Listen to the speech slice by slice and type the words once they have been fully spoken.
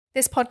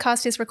This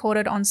podcast is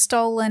recorded on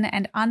stolen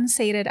and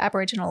unceded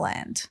Aboriginal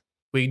land.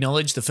 We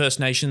acknowledge the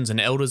First Nations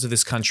and elders of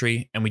this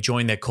country, and we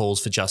join their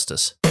calls for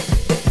justice.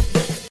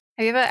 Have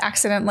you ever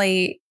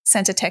accidentally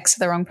sent a text to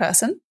the wrong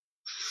person?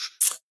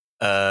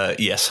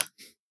 Yes.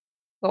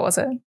 What was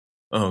it?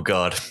 Oh,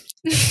 God.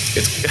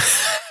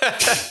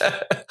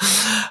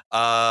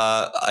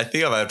 I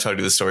think I might have told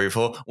you the story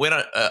before. Went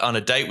on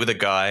a date with a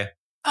guy.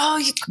 Oh,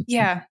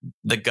 yeah.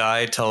 The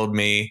guy told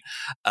me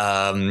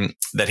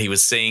that he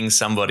was seeing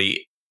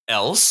somebody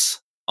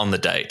else on the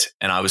date,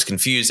 and I was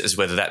confused as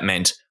whether that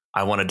meant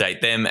I want to date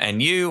them and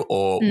you,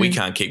 or we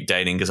can't keep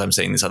dating because I'm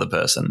seeing this other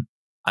person.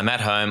 I'm at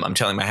home. I'm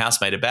telling my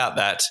housemate about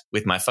that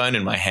with my phone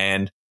in my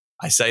hand.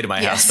 I say to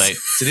my housemate,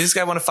 so does this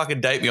guy want to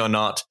fucking date me or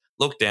not?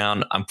 Look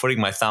down. I'm putting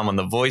my thumb on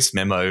the voice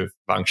memo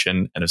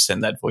function and have sent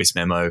that voice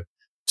memo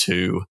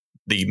to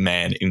the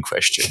man in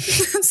question.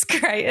 It's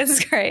great.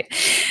 It's great.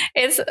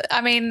 It's,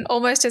 I mean,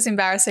 almost as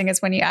embarrassing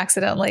as when you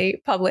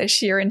accidentally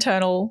publish your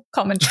internal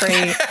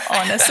commentary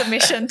on a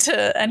submission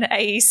to an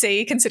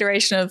AEC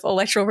consideration of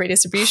electoral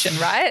redistribution,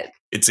 right?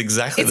 It's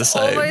exactly the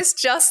same. It's almost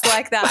just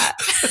like that.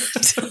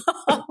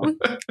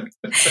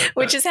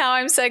 Which is how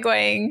I'm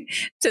segueing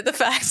to the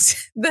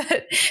fact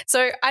that,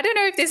 so I don't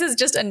know if this is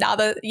just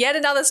yet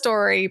another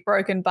story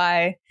broken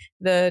by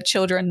the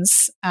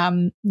children's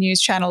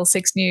news channel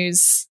 6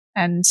 News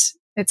and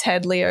its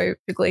head Leo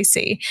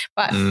Puglisi.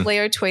 But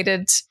Leo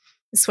tweeted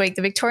this week,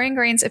 the Victorian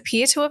Greens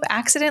appear to have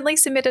accidentally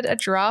submitted a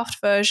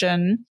draft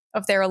version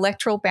of their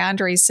electoral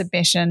boundaries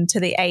submission to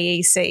the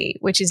AEC,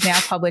 which is now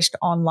published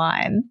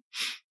online.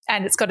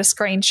 And it's got a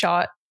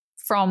screenshot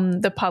from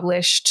the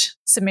published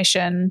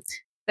submission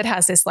that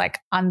has this like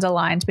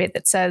underlined bit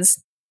that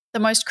says, the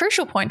most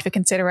crucial point for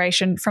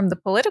consideration from the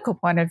political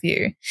point of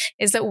view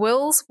is that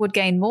Wills would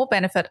gain more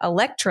benefit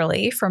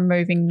electorally from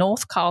moving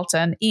North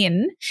Carlton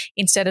in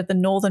instead of the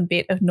northern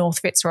bit of North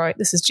Fitzroy.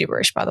 This is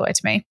gibberish, by the way,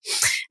 to me.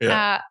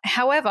 Yeah.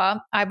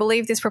 However, I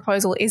believe this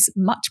proposal is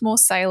much more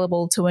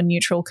saleable to a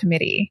neutral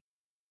committee.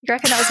 You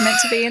reckon that was meant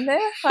to be in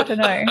there? I don't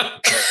know.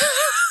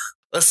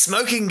 A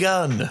smoking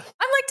gun. I'm like,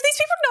 do these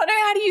people not know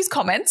how to use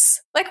comments?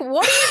 Like,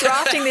 what are you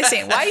drafting this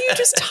in? Why are you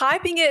just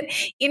typing it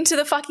into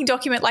the fucking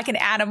document like an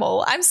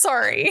animal? I'm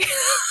sorry.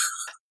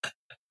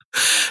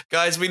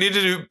 Guys, we need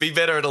to be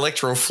better at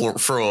electoral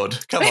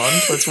fraud. Come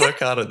on, let's work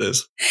hard at this.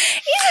 Is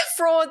it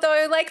fraud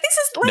though? Like, this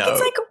is like, no.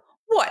 It's like,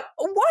 what?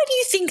 Why do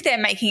you think they're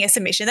making a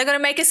submission? They're going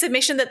to make a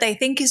submission that they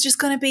think is just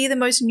going to be the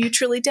most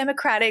neutrally,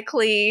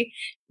 democratically,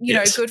 you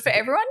know, good for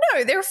everyone?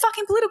 No, they're a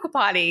fucking political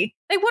party.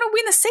 They want to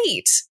win a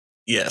seat.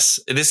 Yes.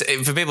 This,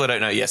 for people who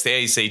don't know, yes, the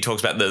AEC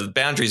talks about the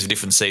boundaries of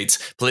different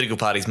seats. Political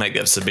parties make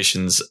their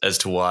submissions as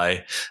to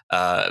why,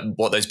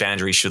 what those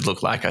boundaries should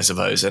look like, I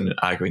suppose, and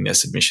arguing their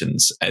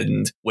submissions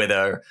and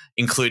whether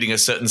including a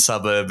certain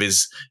suburb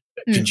is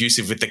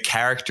conducive with the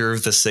character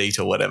of the seat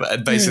or whatever.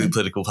 And basically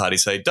political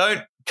parties say,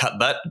 don't cut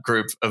that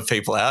group of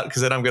people out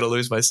because then I'm going to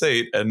lose my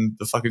seat and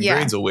the fucking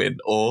Greens will win,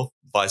 or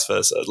vice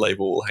versa.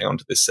 Labor will hang on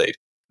to this seat.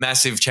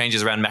 Massive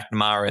changes around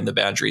McNamara and the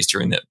boundaries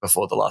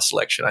before the last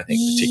election, I think,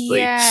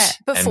 particularly. Yeah,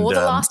 before the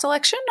last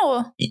election,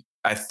 or?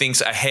 I think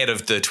so, ahead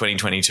of the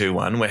 2022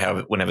 one,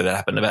 whenever that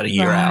happened, about a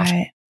year out,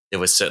 there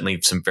was certainly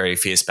some very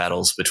fierce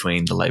battles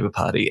between the Labor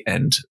Party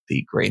and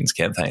the Greens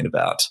campaign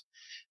about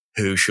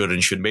who should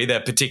and shouldn't be there,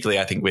 particularly,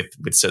 I think, with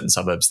certain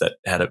suburbs that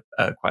had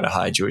quite a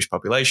high Jewish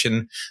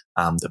population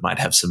that might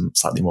have some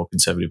slightly more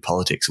conservative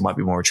politics or might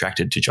be more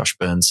attracted to Josh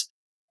Burns'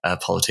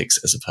 politics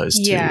as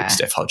opposed to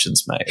Steph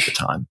Hodgins may at the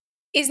time.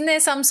 Isn't there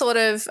some sort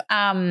of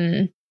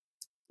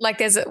like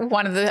there's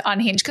one of the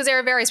unhinged, because there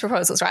are various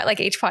proposals, right? Like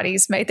each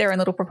party's made their own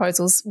little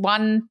proposals.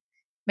 One,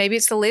 maybe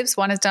it's the Libs.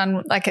 One has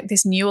done like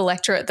this new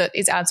electorate that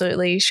is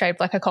absolutely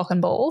shaped like a cock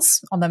and balls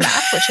on the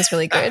map, which is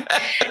really good.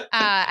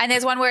 And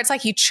there's one where it's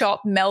like you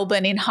chop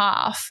Melbourne in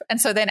half.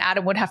 And so then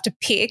Adam would have to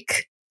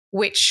pick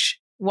which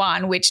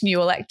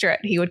new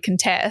electorate he would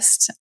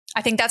contest.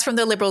 I think that's from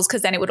the Liberals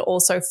because then it would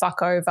also fuck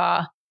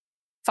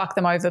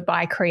them over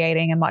by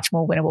creating a much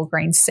more winnable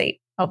Green seat,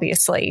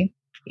 obviously,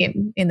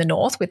 in the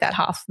north with that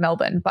half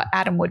Melbourne. But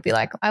Adam would be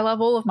like, I love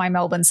all of my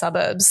Melbourne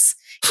suburbs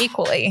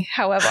equally.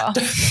 However,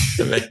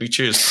 don't make me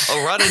choose.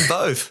 I'll run in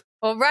both.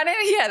 Well, run in,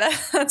 yeah,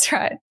 that's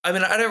right. I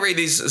mean, I don't read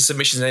these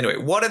submissions anyway.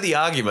 What are the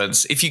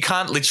arguments? If you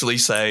can't literally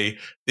say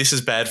this is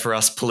bad for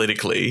us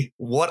politically,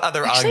 what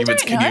other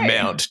arguments can you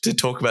mount to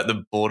talk about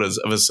the borders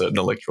of a certain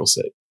electoral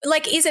seat?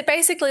 Like, is it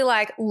basically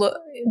like, look,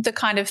 the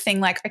kind of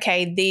thing like,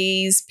 okay,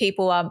 these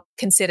people are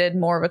considered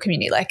more of a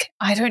community. Like,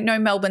 I don't know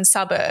Melbourne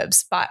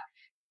suburbs, but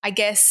I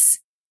guess,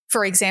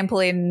 for example,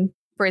 in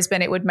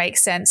Brisbane, it would make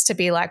sense to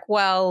be like,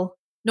 well,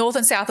 north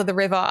and south of the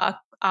river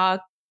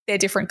are they're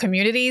different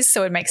communities,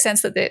 so it makes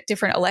sense that they're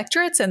different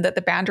electorates and that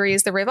the boundary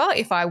is the river.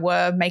 If I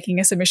were making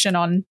a submission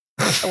on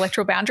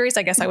electoral boundaries,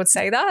 I guess I would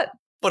say that.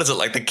 What is it,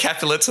 like the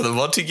Capulets and the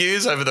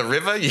Montagues over the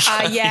river?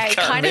 Yeah, it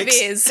kind of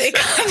is. It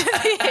kind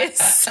of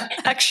is,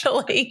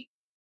 actually.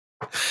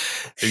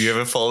 Have you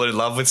ever fallen in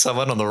love with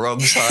someone on the wrong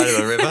side of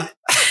the river?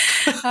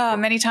 Oh,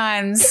 many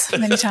times.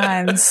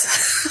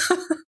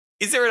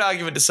 Is there an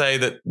argument to say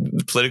that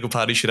the political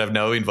party should have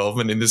no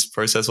involvement in this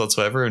process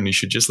whatsoever, and you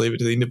should just leave it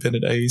to the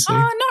independent AEC?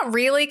 Oh, not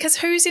really, because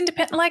who's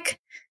independent? Like,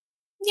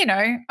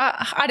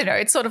 I don't know.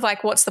 It's sort of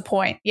like, what's the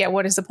point? Yeah,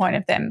 what is the point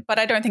of them? But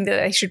I don't think that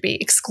they should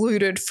be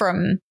excluded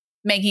from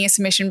making a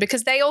submission,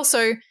 because they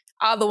also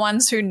are the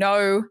ones who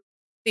know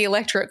the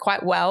electorate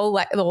quite well,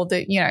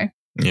 Yeah.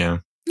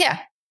 Yeah,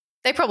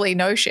 they probably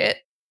know shit,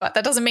 but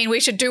that doesn't mean we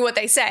should do what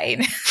they say.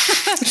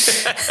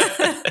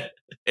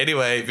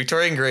 Anyway,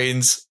 Victorian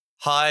Greens,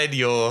 hide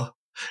your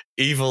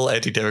evil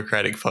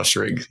anti-democratic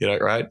posturing,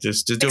 right?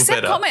 Just do it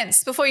better.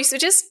 Comments before you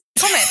suggest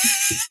comment.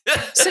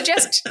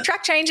 Suggest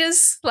track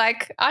changes.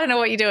 Like, I don't know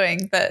what you're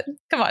doing, but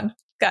come on,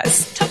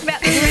 guys. Talk about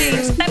the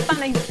Greens,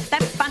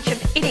 that bunch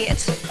of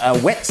idiots.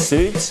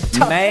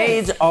 Wetsuits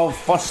made of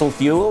fossil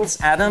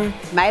fuels, Adam.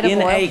 Made of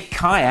in oil. a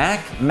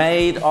kayak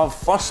made of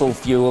fossil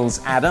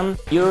fuels, Adam.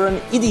 You're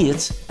an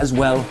idiot as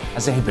well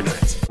as a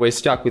hypocrite. We're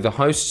stuck with the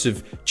hosts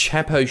of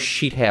Chapo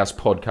Shithouse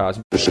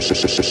podcast.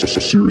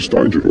 Serious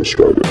danger to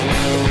Australia.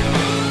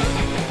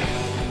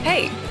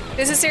 Hey,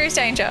 this is Serious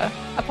Danger,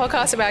 a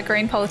podcast about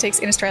green politics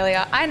in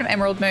Australia. I am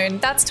Emerald Moon.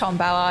 That's Tom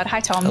Ballard. Hi,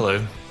 Tom.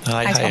 Hello.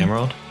 Hi, Tom.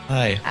 Emerald.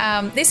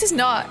 Hi. This is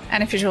not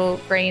an official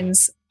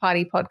Greens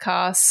Party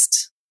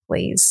podcast.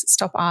 Please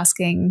stop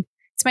asking.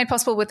 It's made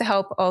possible with the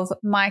help of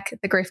Mike,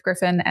 the Griff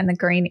Griffin, and the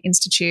Green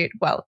Institute.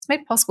 Well, it's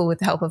made possible with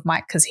the help of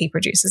Mike because he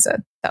produces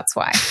it. That's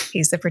why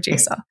he's the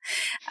producer.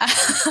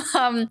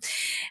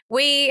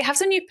 We have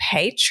some new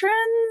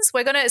patrons.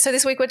 So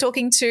this week we're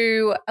talking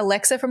to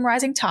Alexa from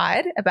Rising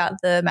Tide about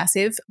the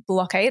massive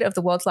blockade of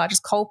the world's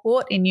largest coal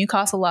port in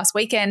Newcastle last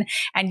weekend.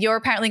 And you're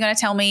apparently going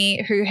to tell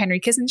me who Henry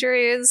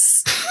Kissinger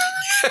is.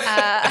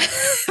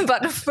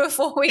 But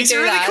before we He's do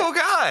a really that, cool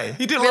guy.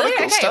 He did a lot of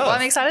cool okay, stuff. well,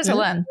 I'm excited to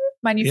learn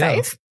my new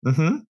fave.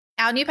 Mm-hmm.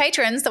 Our new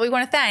patrons that we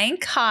want to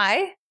thank.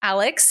 Hi,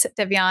 Alex,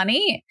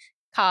 Devyani,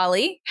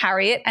 Carly,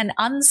 Harriet, and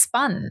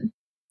Unspun.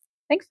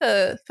 Thanks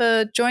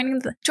for joining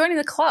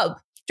the club,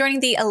 joining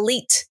the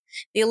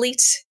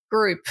elite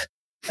group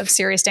of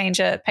Serious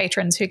Danger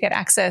patrons who get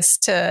access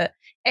to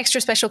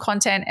extra special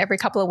content every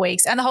couple of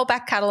weeks and the whole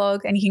back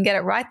catalogue, and you can get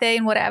it right there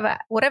in whatever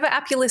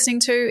app you're listening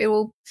to.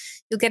 You'll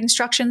get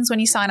instructions when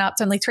you sign up.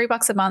 It's only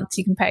 $3 a month.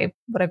 You can pay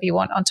whatever you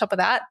want on top of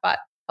that, but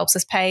helps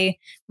us pay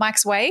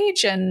Mike's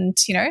wage and,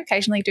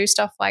 occasionally do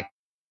stuff like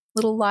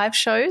little live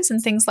shows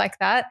and things like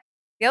that.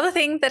 The other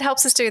thing that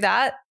helps us do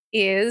that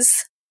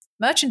is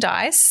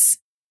merchandise.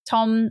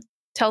 Tom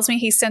tells me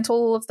he sent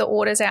all of the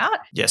orders out.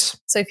 Yes.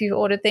 So if you've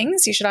ordered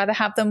things, you should either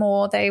have them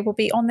or they will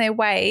be on their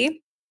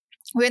way.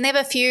 We only have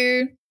a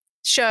few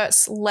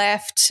shirts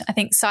left. I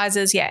think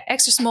sizes,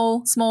 extra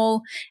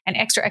small, and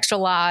extra, extra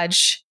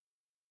large.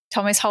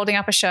 Tom is holding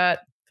up a shirt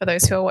for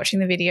those who are watching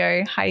the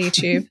video. Hi,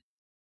 YouTube.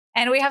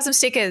 And we have some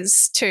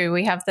stickers too.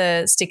 We have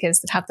the stickers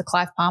that have the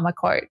Clive Palmer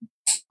quote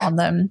on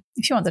them.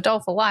 If you want the doll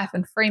for life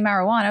and free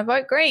marijuana,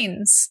 vote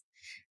Greens.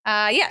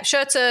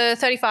 Shirts are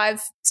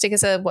 $35.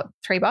 Stickers are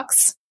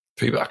 $3?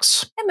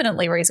 $3.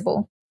 Eminently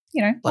reasonable.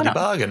 Why Bloody not?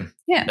 bargain.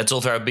 Yeah. That's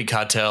all for our big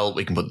cartel.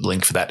 We can put the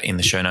link for that in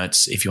the show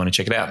notes if you want to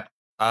check it out.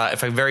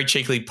 If I very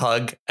cheekily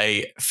plug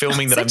a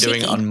filming that So I'm doing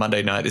cheeky. on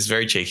Monday night, is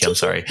very cheeky. I'm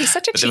sorry. He's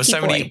such a But there were cheeky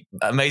so boy. many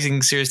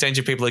amazing Serious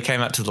Danger people that came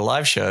out to the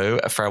live show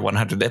for our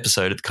 100th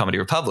episode at the Comedy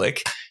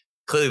Republic.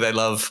 Clearly they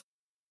love,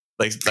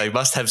 they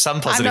must have some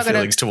positive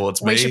feelings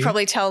towards me. We should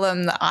probably tell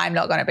them that I'm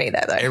not going to be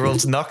there though.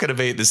 Everyone's not going to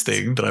be at this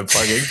thing that I'm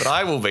plugging, but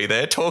I will be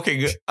there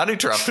talking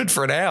uninterrupted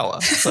for an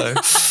hour. So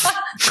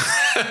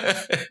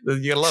you're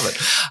going to love it.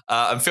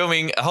 I'm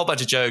filming a whole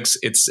bunch of jokes.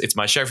 It's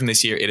my show from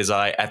this year. It is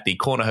I at the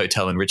Corner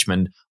Hotel in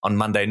Richmond on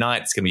Monday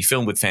night. It's going to be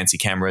filmed with fancy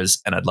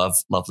cameras, and I'd love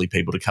lovely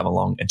people to come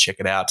along and check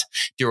it out.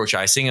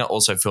 Dirochai Singer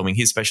also filming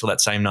his special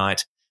that same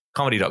night.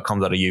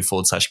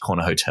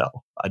 comedy.com.au/Corner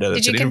Hotel. I know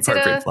that's an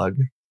inappropriate plug.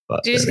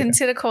 But Did you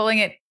consider calling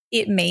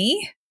it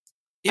me?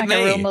 It like me.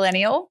 a real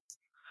millennial?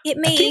 It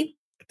me.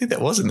 I think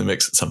that was in the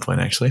mix at some point,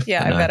 actually.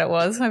 Yeah, I bet it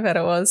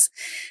was.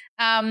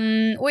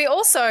 We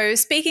also,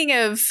 speaking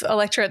of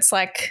electorates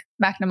like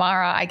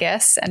McNamara, I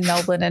guess, and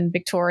Melbourne and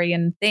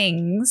Victorian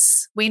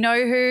things, we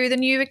know who the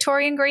new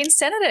Victorian Greens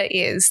senator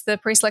is. The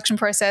pre-selection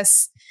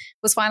process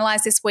was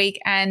finalised this week,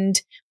 and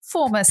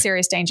former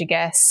Serious Danger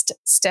guest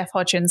Steph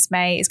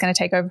Hodgins-May is going to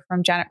take over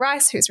from Janet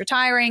Rice, who's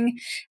retiring.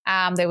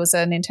 There was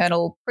an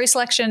internal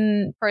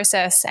pre-selection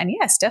process, and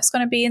Steph's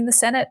going to be in the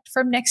Senate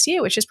from next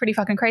year, which is pretty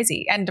fucking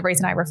crazy. And the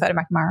reason I refer to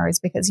McNamara is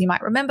because you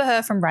might remember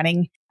her from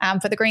running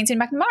for the Greens in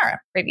McNamara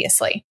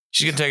previously.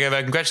 She's going to take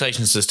over.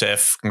 Congratulations to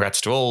Steph.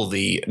 Congrats to all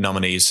the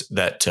nominees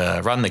that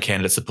run, the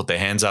candidates that put their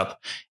hands up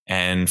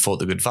and fought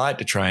the good fight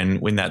to try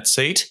and win that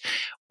seat.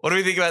 What do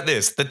we think about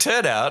this? The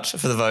turnout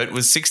for the vote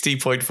was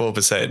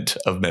 60.4%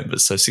 of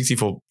members. So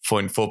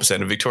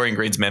 64.4% of Victorian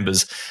Greens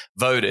members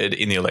voted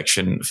in the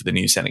election for the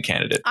new Senate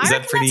candidate. Is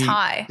that pretty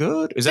high?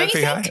 Good? Is Don't that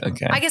you pretty think? high?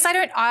 Okay. I guess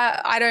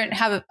I don't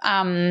have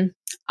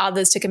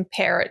others to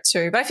compare it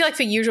to, but I feel like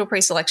for usual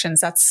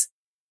pre-selections, that's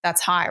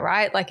high,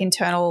 right? Like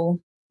internal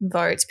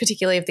votes,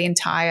 particularly of the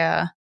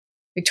entire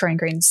Victorian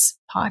Greens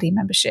party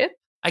membership.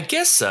 I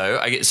guess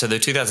so. So there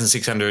are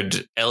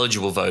 2,600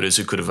 eligible voters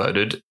who could have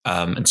voted,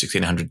 and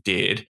 1,600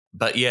 did.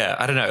 But yeah,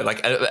 I don't know.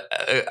 Like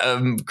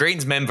a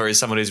Greens member is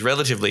someone who's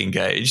relatively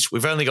engaged.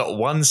 We've only got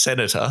one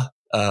senator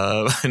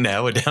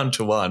now. We're down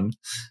to one.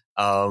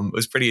 It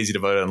was pretty easy to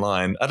vote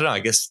online. I don't know. I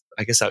guess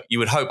you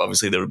would hope,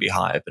 obviously, that it would be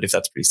higher. But if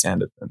that's pretty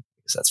standard, then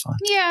I guess that's fine.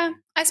 Yeah,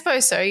 I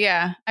suppose so.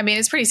 Yeah. I mean,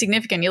 it's pretty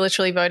significant. You're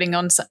literally voting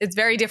on, it's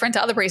very different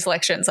to other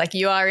pre-selections. Like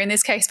you are in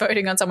this case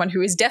voting on someone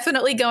who is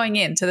definitely going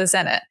into the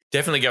Senate.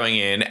 Definitely going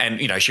in.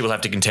 And, you know, she will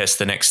have to contest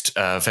the next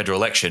federal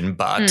election.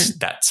 But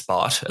that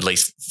spot, at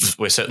least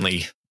we're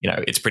certainly, you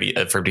know, it's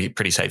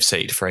pretty safe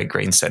seat for a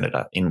Green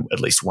senator in at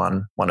least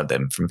one of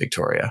them from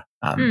Victoria.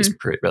 Is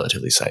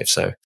relatively safe.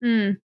 So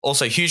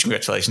also huge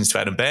congratulations to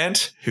Adam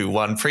Bandt, who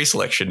won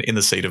pre-selection in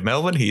the seat of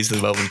Melbourne. He's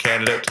the Melbourne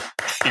candidate.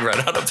 He ran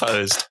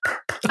unopposed.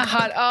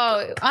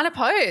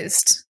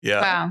 Unopposed.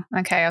 Yeah. Wow.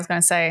 Okay. I was going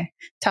to say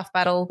tough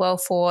battle, well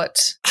fought.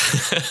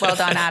 Well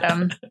done,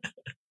 Adam.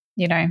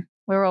 You know,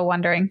 we're all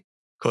wondering.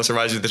 Of course, it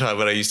reminds me of the time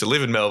when I used to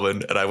live in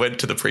Melbourne and I went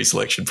to the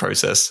pre-selection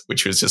process,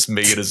 which was just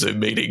me in a Zoom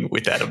meeting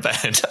with Adam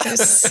Bandt.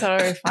 It's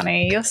so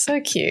funny. You're so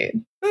cute.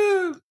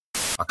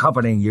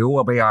 Accompanying you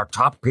will be our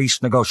top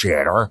peace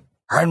negotiator,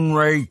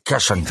 Henry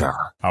Kissinger.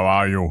 How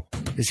are you?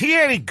 Is he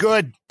any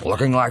good?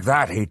 Looking like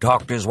that, he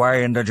talked his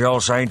way into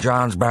Jill St.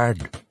 John's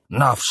bed.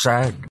 Enough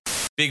said.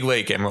 Big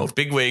week, Emerald.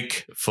 Big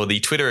week for the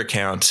Twitter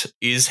account,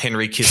 Is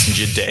Henry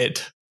Kissinger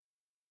Dead?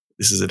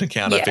 This is an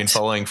account I've been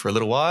following for a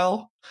little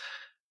while.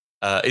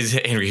 Is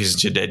Henry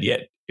Kissinger dead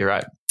yet? You're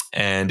right.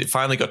 And it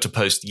finally got to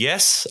post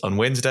yes on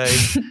Wednesday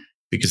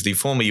because the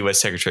former US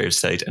Secretary of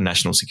State and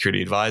National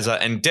Security Advisor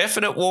and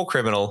definite war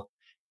criminal,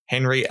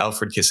 Henry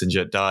Alfred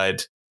Kissinger,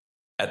 died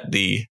at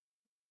the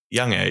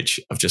young age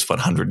of just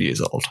 100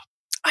 years old.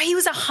 Oh, he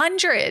was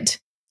 100.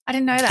 I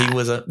didn't know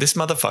that. This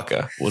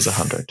motherfucker was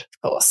 100.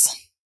 Of course.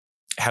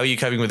 How are you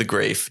coping with the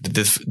grief?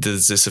 Does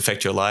this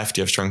affect your life? Do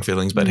you have strong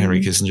feelings about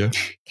Henry Kissinger?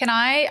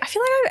 I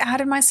feel like I've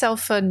outed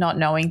myself for not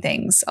knowing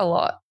things a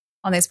lot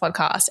on this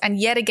podcast. And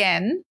yet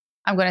again,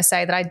 I'm going to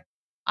say that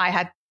I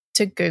had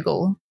to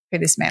Google who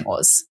this man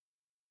was.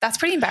 That's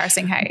pretty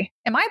embarrassing, hey?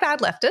 Am I a bad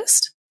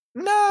leftist?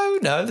 No,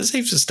 there's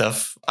heaps of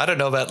stuff. I don't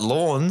know about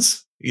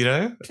lawns, you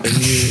know, and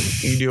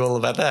you knew all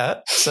about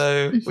that.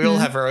 So we all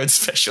have our own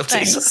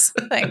specialties.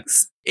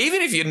 Thanks.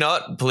 Even if you're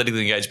not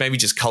politically engaged, maybe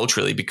just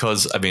culturally,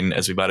 because, I mean,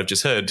 as we might have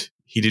just heard,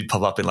 he did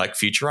pop up in like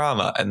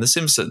Futurama and The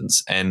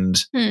Simpsons and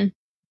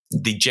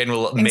the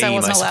general meme, I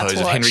suppose,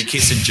 of Henry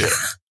Kissinger.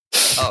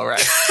 Oh,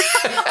 right.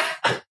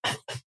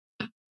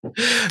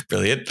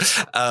 Brilliant.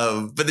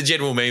 But the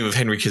general meme of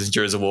Henry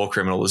Kissinger as a war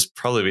criminal has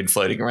probably been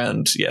floating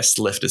around,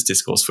 leftist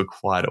discourse for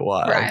quite a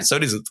while. Right. So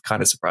it is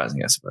kind of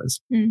surprising, I suppose.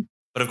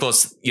 But of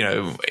course, you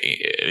know,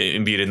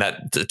 imbued in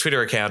that the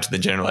Twitter account and the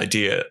general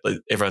idea, like,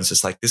 everyone's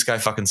just like, this guy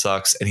fucking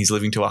sucks and he's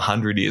living to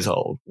 100 years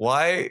old.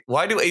 Why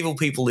do evil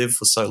people live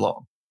for so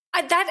long?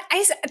 That's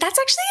actually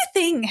a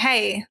thing.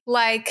 Hey,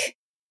 like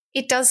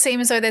it does seem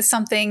as though there's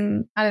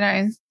something, I don't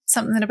know,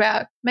 something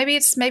about maybe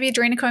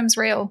adrenochrome's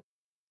real.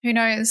 Who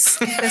knows?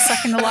 They're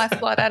sucking the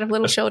lifeblood out of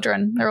little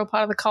children. They're all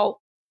part of the cult.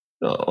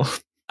 Oh.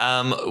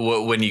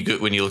 When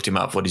you looked him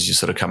up, what did you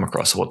sort of come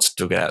across? What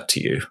stuck out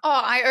to you? Oh,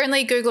 I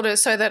only Googled it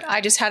so that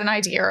I just had an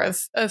idea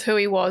of who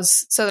he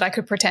was so that I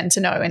could pretend to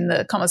know in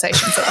the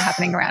conversations that were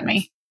happening around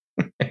me.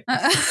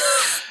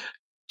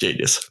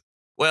 Genius.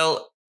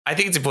 Well, I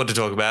think it's important to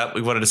talk about.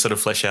 We wanted to sort of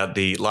flesh out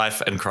the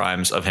life and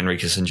crimes of Henry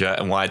Kissinger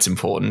and why it's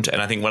important.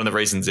 And I think one of the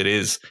reasons it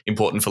is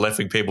important for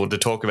left-wing people to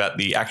talk about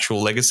the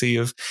actual legacy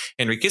of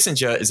Henry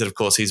Kissinger is that, of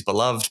course, he's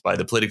beloved by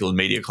the political and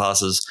media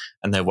classes,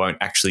 and they won't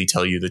actually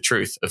tell you the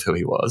truth of who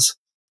he was.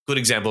 Good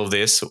example of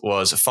this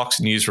was Fox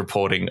News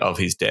reporting of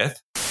his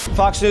death.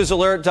 Fox News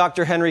alert,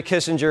 Dr. Henry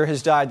Kissinger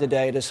has died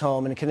today at his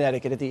home in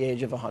Connecticut at the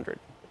age of 100.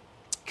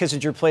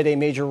 Kissinger played a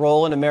major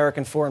role in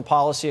American foreign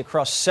policy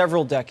across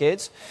several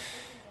decades.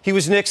 He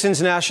was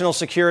Nixon's national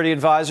security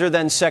advisor,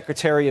 then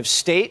Secretary of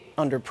State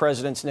under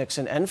Presidents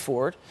Nixon and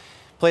Ford,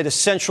 played a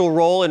central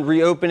role in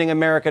reopening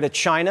America to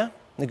China,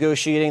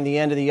 negotiating the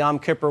end of the Yom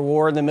Kippur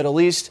War in the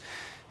Middle East,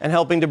 and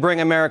helping to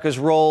bring America's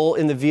role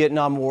in the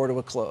Vietnam War to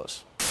a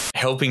close.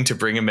 Helping to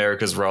bring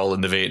America's role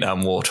in the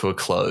Vietnam War to a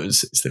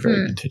close is the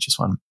very contentious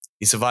one.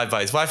 He's survived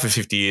by his wife for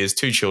 50 years,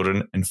 2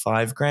 children, and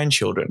 5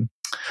 grandchildren.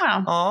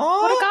 Wow.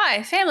 Aww. What a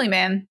guy. Family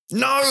man.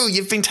 No,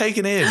 you've been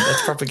taken in.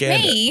 That's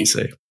propaganda. Me? You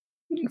see.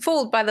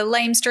 Fooled by the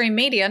lamestream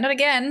media. Not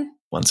again.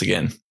 Once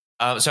again.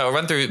 So I'll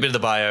run through a bit of the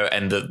bio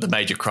and the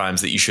major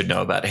crimes that you should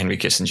know about Henry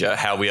Kissinger,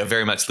 how we are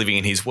very much living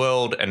in his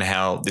world and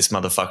how this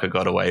motherfucker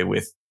got away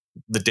with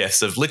the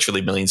deaths of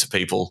literally millions of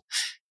people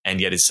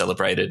and yet is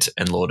celebrated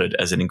and lauded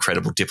as an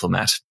incredible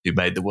diplomat who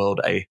made the world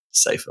a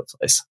safer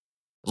place.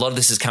 A lot of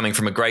this is coming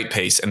from a great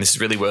piece, and this is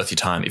really worth your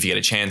time if you get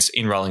a chance,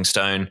 in Rolling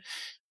Stone,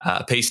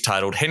 a piece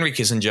titled Henry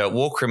Kissinger,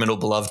 War Criminal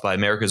Beloved by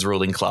America's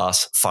Ruling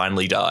Class,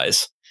 Finally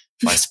Dies,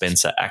 by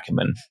Spencer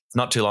Ackerman. It's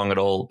not too long at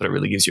all, but it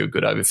really gives you a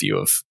good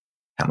overview of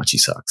how much he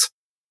sucks.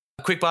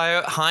 A quick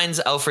bio, Heinz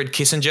Alfred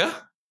Kissinger,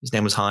 his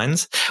name was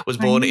Heinz, was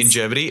born in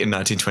Germany in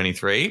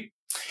 1923.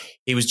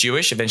 He was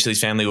Jewish. Eventually,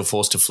 his family were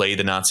forced to flee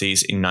the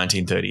Nazis in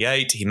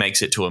 1938. He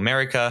makes it to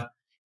America.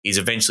 He's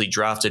eventually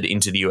drafted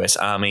into the US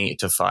Army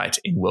to fight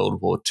in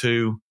World War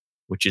II,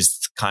 which is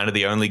kind of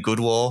the only good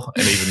war.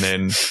 And even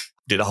then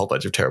did a whole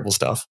bunch of terrible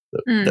stuff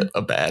that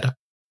are bad.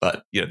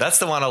 But, that's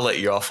the one I'll let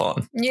you off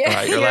on. Yeah,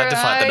 right? You're allowed to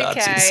fight the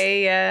Nazis.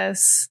 Okay,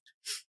 yes.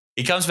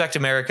 He comes back to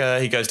America.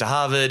 He goes to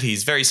Harvard.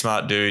 He's a very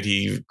smart dude.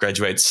 He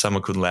graduates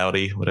summa cum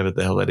laude, whatever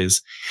the hell that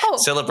is. Oh,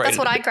 Celebrated. that's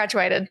what I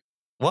graduated.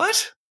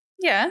 What?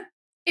 Yeah.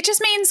 It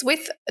just means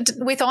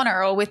with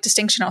honor or with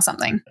distinction or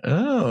something.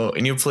 Oh,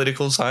 in your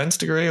political science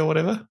degree or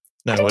whatever?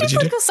 No, what did you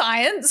do? Political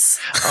science.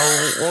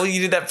 Oh, well,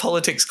 you did that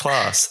politics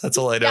class. That's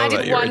all I know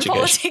about your education. I did one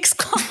politics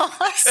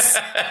class.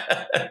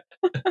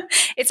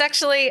 It's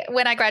actually,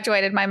 when I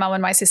graduated, my mum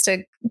and my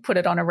sister put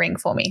it on a ring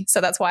for me. So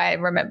that's why I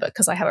remember,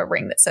 because I have a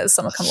ring that says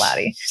summa cum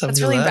laude.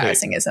 That's really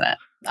embarrassing, isn't it?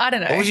 I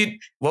don't know.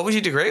 What was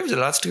your degree? Was it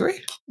an arts degree?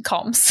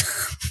 Comms.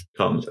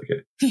 Comms,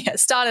 okay. Yeah,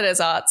 started as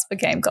arts,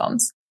 became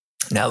comms.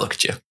 Now look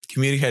at you,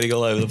 communicating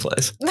all over the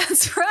place.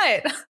 That's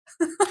right.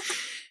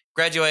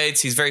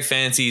 Graduates, he's very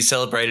fancy, he's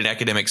celebrated in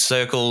academic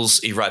circles.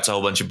 He writes a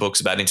whole bunch of books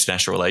about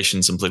international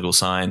relations and political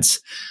science,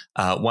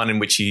 one in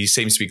which he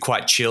seems to be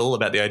quite chill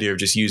about the idea of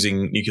just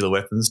using nuclear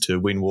weapons to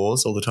win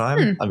wars all the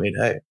time. I mean,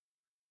 hey,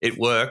 it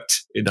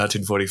worked in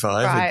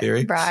 1945 in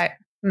theory. Right.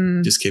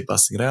 Just keep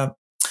busting it out.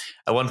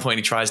 At one point,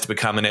 he tries to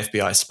become an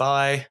FBI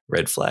spy,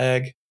 red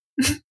flag,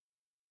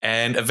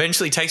 and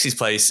eventually takes his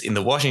place in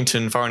the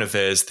Washington Foreign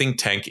Affairs think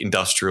tank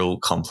industrial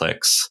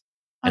complex.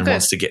 And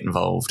wants to get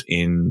involved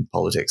in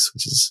politics,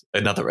 which is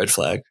another red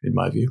flag in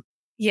my view.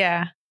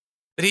 Yeah.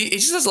 But he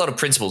just has a lot of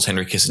principles,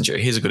 Henry Kissinger.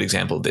 Here's a good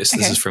example of this.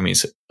 Okay. This is from a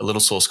little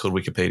source called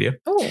Wikipedia.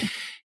 Ooh.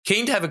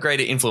 Keen to have a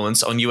greater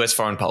influence on US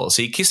foreign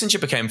policy, Kissinger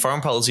became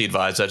foreign policy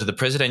advisor to the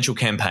presidential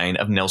campaign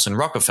of Nelson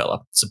Rockefeller,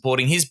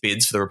 supporting his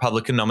bids for the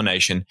Republican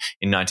nomination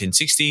in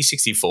 1960,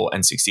 64,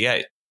 and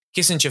 68.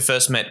 Kissinger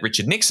first met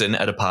Richard Nixon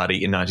at a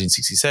party in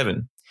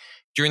 1967.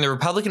 During the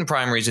Republican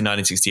primaries in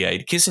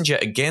 1968,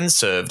 Kissinger again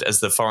served as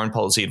the foreign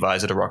policy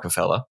advisor to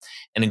Rockefeller,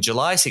 and in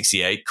July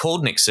 68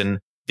 called Nixon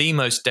the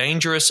most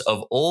dangerous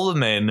of all the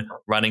men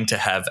running to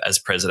have as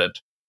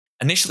president.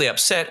 Initially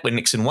upset when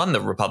Nixon won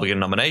the Republican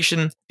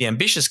nomination, the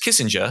ambitious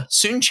Kissinger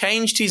soon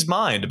changed his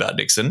mind about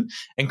Nixon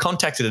and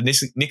contacted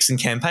a Nixon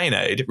campaign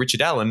aide,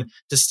 Richard Allen,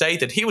 to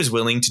state that he was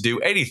willing to do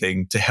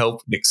anything to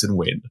help Nixon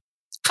win.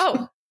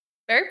 Oh,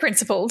 very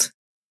principled.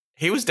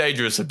 He was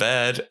dangerous and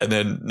bad, and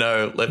then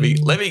no, let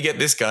me get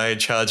this guy in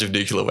charge of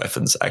nuclear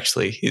weapons.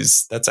 Actually,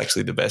 that's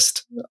actually the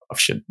best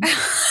option.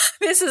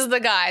 This is the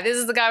guy. This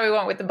is the guy we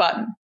want with the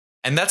button.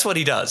 And that's what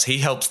he does. He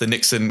helps the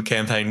Nixon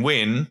campaign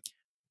win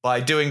by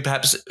doing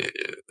perhaps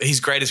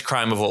his greatest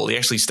crime of all. He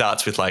actually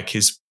starts with like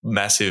his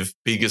massive,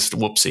 biggest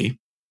whoopsie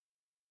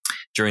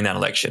during that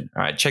election.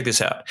 All right, check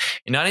this out.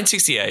 In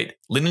 1968,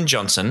 Lyndon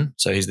Johnson,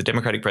 so he's the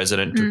Democratic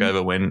president, took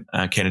over when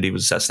Kennedy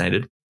was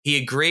assassinated. He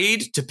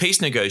agreed to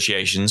peace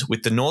negotiations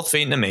with the North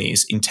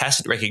Vietnamese in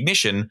tacit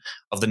recognition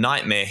of the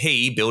nightmare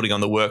he, building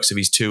on the works of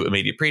his two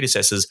immediate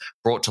predecessors,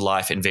 brought to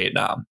life in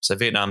Vietnam. So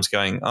Vietnam's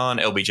going on.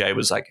 LBJ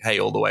was like, hey,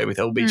 all the way with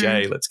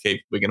LBJ.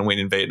 We're going to win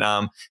in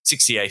Vietnam.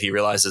 68, he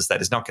realizes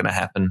that is not going to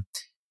happen.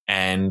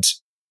 And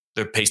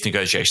the peace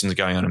negotiations are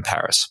going on in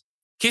Paris.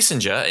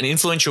 Kissinger, an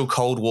influential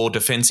Cold War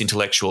defense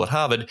intellectual at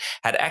Harvard,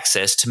 had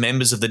access to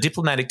members of the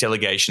diplomatic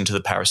delegation to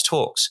the Paris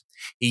talks.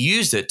 He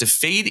used it to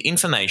feed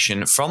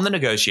information from the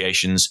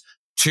negotiations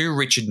to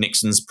Richard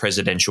Nixon's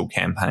presidential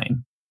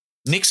campaign.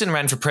 Nixon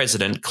ran for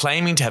president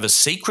claiming to have a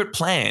secret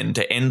plan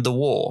to end the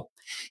war.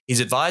 His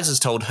advisors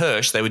told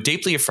Hirsch they were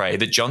deeply afraid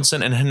that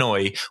Johnson and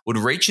Hanoi would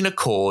reach an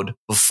accord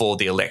before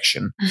the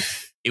election.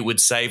 It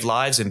would save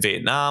lives in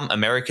Vietnam,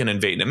 American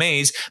and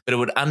Vietnamese, but it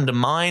would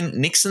undermine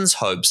Nixon's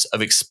hopes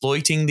of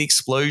exploiting the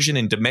explosion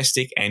in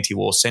domestic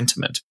anti-war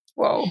sentiment.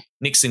 Whoa.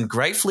 Nixon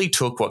gratefully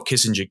took what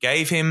Kissinger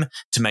gave him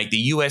to make the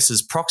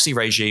US's proxy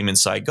regime in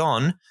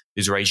Saigon,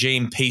 whose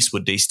regime peace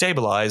would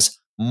destabilize,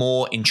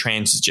 more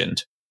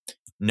intransigent.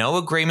 No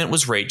agreement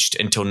was reached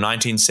until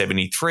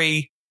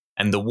 1973,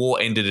 and the war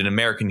ended in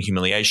American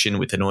humiliation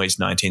with Hanoi's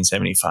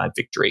 1975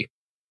 victory.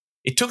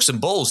 It took some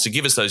balls to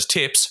give us those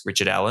tips,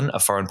 Richard Allen, a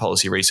foreign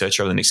policy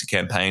researcher of the Nixon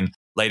campaign,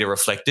 later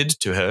reflected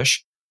to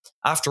Hirsch.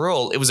 After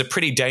all, it was a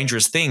pretty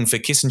dangerous thing for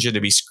Kissinger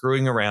to be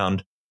screwing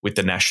around with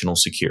the national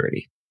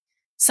security.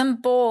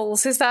 Some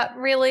balls. Is that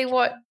really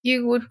what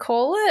you would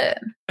call it?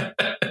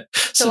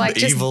 To like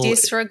just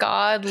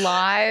disregard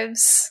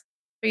lives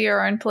for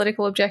your own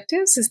political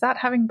objectives? Is that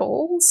having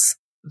balls?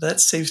 That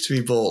seems to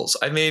be balls.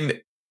 I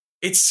mean,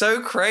 it's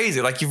so crazy.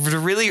 Like, you would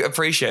really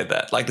appreciate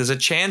that. Like, there's a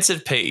chance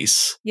of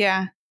peace.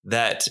 Yeah.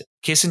 That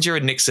Kissinger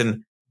and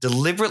Nixon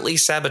deliberately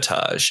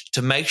sabotaged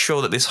to make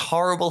sure that this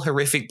horrible,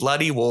 horrific,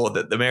 bloody war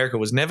that America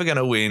was never going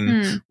to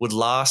win would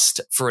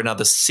last for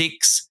another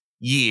 6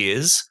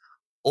 years.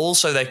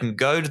 Also, they can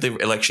go to the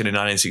election in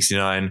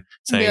 1969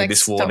 saying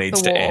this war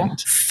needs to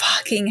end.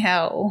 Fucking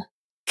hell.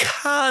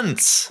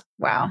 Cunts.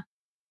 Wow.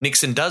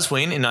 Nixon does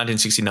win in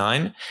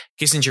 1969.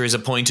 Kissinger is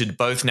appointed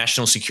both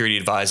National Security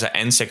Advisor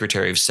and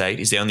Secretary of State.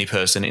 He's the only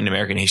person in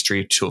American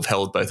history to have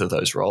held both of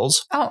those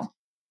roles. Oh.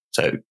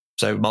 So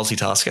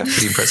multitasker,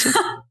 pretty impressive.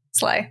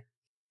 Slay.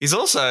 He's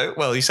also,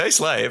 well, you say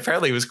slay,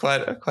 apparently he was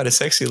quite a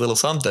sexy little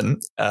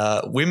something.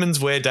 Women's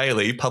Wear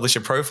Daily published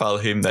a profile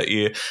of him that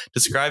year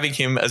describing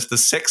him as the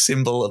sex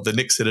symbol of the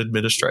Nixon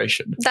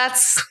administration.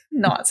 That's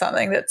not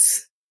something that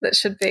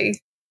should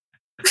be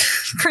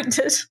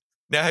printed.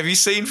 Now, have you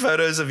seen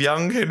photos of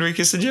young Henry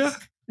Kissinger?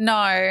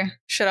 No.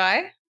 Should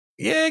I?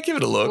 Yeah, give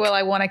it a look. Will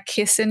I want to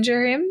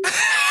Kissinger him?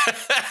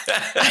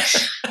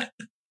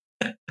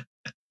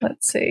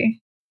 Let's see.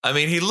 I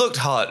mean, he looked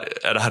hot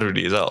at 100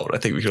 years old. I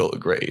think we could all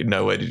agree.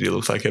 No way did he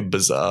look like a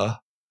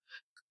bizarre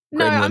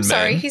No, gremlin I'm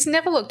sorry. man. He's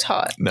never looked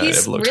hot. No,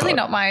 He's never looked really hot.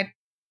 not my...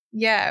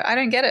 Yeah, I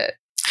don't get it.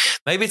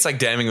 Maybe it's like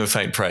damning with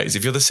faint praise.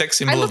 If you're the sex I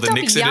symbol of looked the up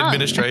Nixon young.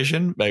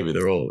 administration, maybe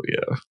they're all,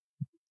 yeah.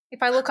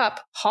 If I look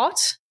up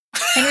hot,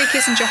 Henry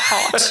Kissinger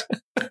hot,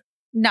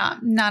 nah,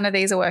 none of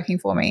these are working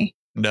for me.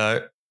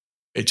 No,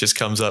 it just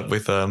comes up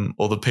with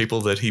all the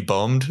people that he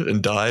bombed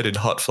and died in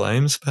hot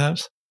flames,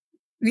 perhaps.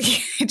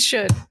 It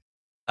should.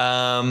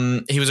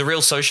 He was a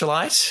real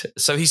socialite.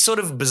 So he's sort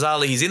of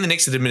bizarrely, he's in the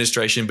Nixon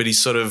administration, but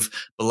he's sort of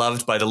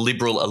beloved by the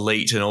liberal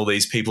elite and all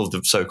these people of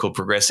the so-called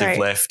progressive Right.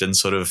 left and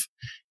sort of,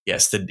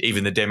 yes,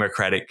 even the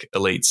Democratic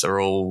elites are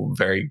all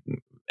very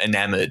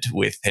enamored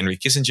with Henry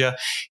Kissinger.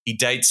 He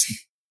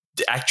dates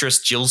the actress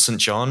Jill St.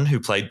 John, who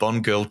played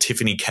Bond girl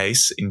Tiffany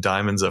Case in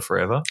Diamonds Are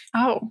Forever.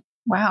 Oh,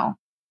 wow.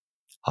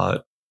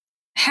 Hot.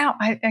 How?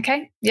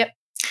 Okay. Yep.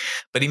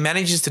 But he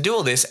manages to do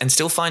all this and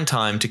still find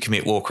time to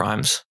commit war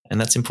crimes. And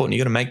that's important.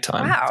 You got to make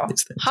time. Wow. for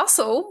these things.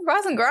 Hustle,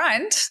 rise and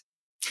grind.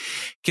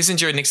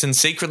 Kissinger and Nixon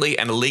secretly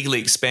and illegally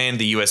expand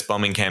the US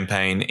bombing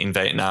campaign in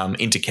Vietnam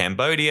into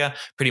Cambodia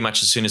pretty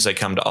much as soon as they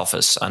come to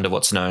office under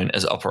what's known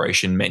as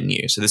Operation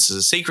Menu. So this is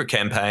a secret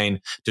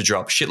campaign to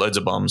drop shitloads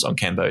of bombs on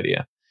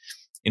Cambodia.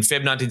 In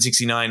Feb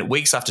 1969,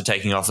 weeks after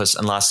taking office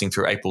and lasting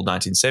through April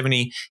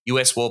 1970,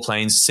 US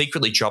warplanes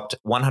secretly dropped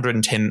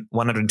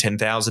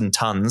 110,000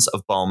 tons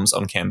of bombs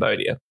on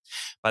Cambodia.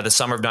 By the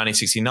summer of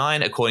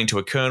 1969, according to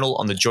a colonel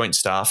on the Joint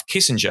Staff,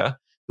 Kissinger,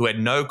 who had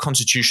no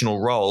constitutional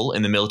role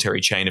in the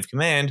military chain of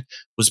command,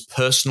 was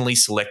personally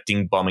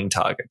selecting bombing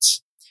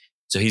targets.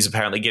 So he's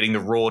apparently getting the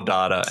raw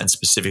data and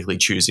specifically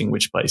choosing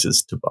which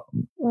places to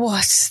bomb.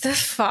 What the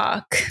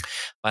fuck?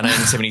 By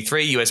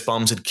 1973, US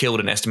bombs had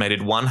killed an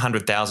estimated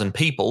 100,000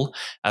 people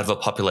out of a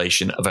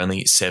population of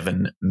only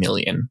 7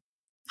 million.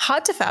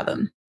 Hard to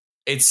fathom.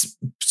 It's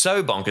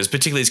so bonkers,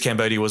 particularly as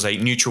Cambodia was a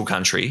neutral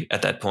country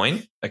at that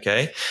point,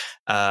 okay?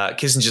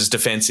 Kissinger's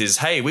defense is,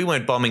 hey, we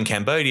weren't bombing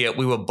Cambodia,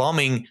 we were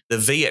bombing the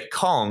Viet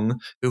Cong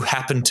who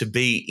happened to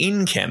be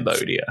in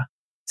Cambodia.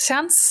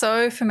 Sounds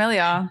so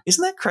familiar.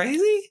 Isn't that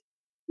crazy?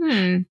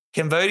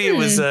 Cambodia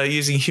was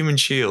using human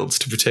shields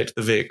to protect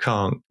the Viet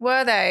Cong.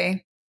 Were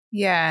they?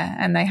 Yeah,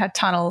 and they had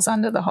tunnels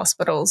under the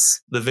hospitals.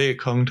 The Viet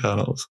Cong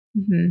tunnels.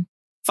 Mm-hmm.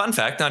 Fun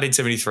fact,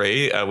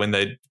 1973,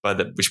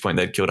 which point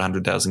they'd killed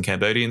 100,000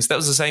 Cambodians, that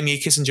was the same year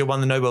Kissinger won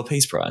the Nobel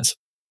Peace Prize.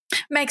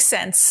 Makes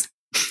sense.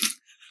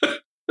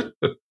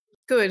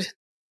 Good.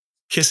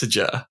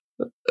 Kissinger,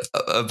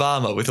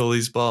 Obama with all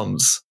these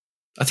bombs.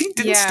 I think,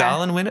 didn't Yeah.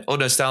 Stalin win it? Oh,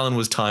 no, Stalin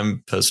was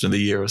Time Person of the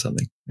Year or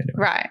something. Anyway.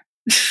 Right.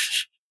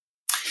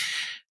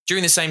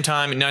 During the same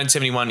time, in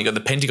 1971, you got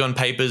the Pentagon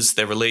Papers.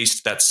 They're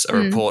released. That's a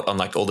report on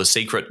like all the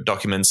secret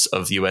documents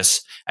of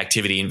U.S.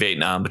 activity in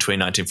Vietnam between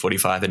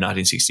 1945 and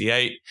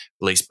 1968,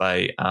 released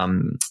by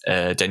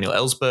Daniel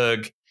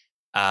Ellsberg,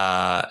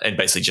 and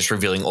basically just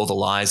revealing all the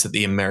lies that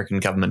the American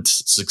government,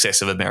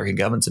 successive American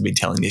governments, have been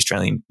telling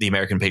the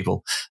American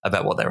people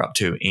about what they're up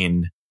to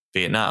in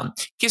Vietnam.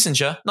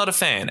 Kissinger, not a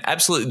fan,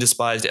 absolutely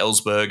despised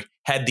Ellsberg,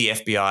 had the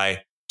FBI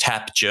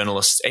tap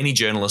journalists, any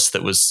journalist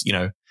that was,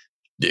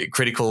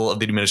 critical of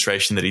the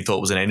administration that he thought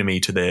was an enemy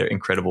to their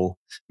incredible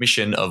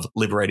mission of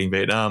liberating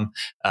Vietnam,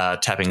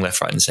 tapping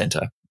left, right, and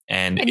center.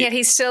 And yet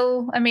he's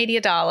still a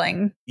media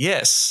darling.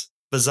 Yes,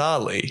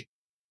 bizarrely.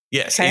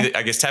 Yes, Okay.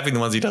 I guess tapping the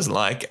ones he doesn't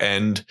like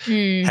and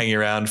hanging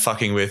around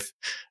fucking with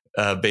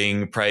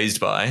being praised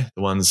by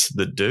the ones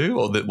that do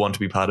or that want to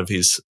be part of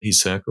his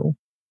circle.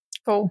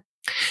 Cool.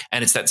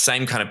 And it's that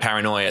same kind of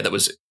paranoia that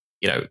was,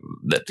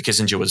 that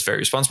Kissinger was very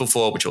responsible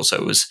for, which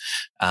also was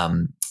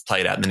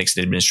played out in the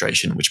Nixon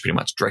administration, which pretty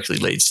much directly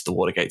leads to the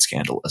Watergate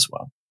scandal as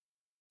well.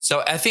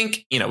 So I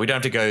think, we don't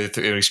have to go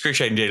through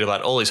excruciating detail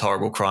about all these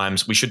horrible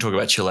crimes. We should talk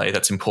about Chile.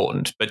 That's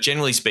important. But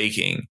generally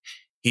speaking,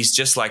 he's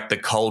just like the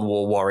Cold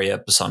War warrior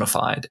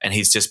personified. And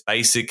his just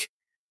basic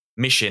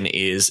mission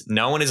is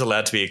no one is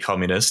allowed to be a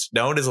communist.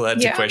 No one is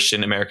allowed to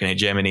question American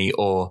hegemony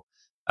or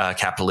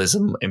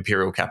capitalism,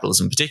 imperial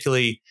capitalism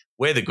particularly.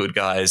 We're the good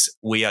guys.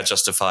 We are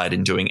justified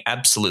in doing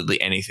absolutely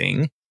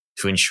anything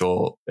to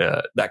ensure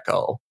that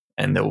goal.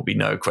 And there will be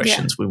no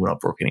questions. We will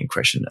not brook any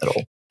question at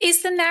all.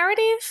 Is the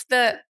narrative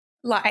that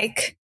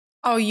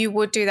you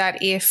would do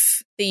that if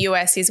the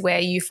US is where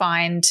you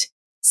find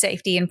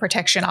safety and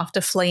protection after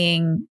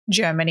fleeing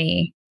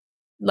Germany,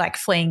 like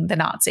fleeing the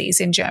Nazis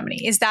in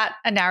Germany. Is that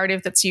a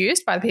narrative that's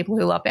used by the people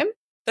who love him?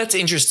 That's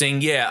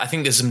interesting. Yeah, I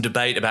think there's some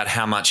debate about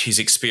how much his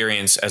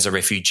experience as a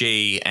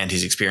refugee and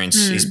his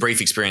experience, his brief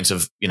experience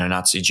of,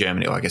 Nazi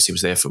Germany, or I guess he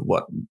was there for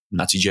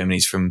Nazi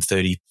Germany's from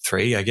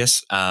 33, I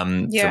guess.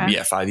 5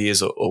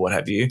 years or what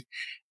have you,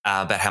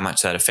 about how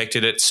much that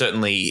affected it.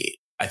 Certainly,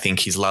 I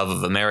think his love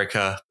of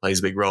America plays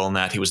a big role in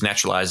that. He was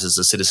naturalized as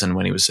a citizen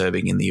when he was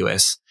serving in the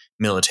US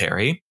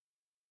military.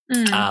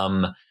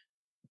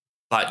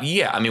 But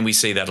yeah, I mean, we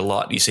see that a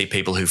lot. You see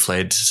people who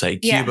fled to, say,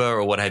 Cuba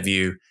or what have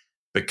you,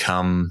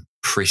 become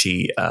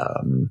pretty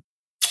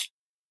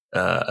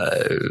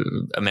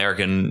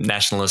American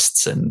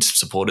nationalists and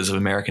supporters of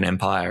American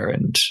empire,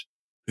 and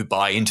who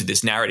buy into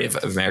this narrative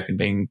of American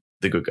being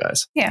the good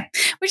guys. Yeah,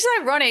 which is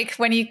ironic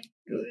when you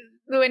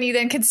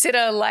then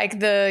consider like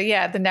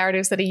the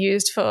narratives that are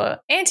used for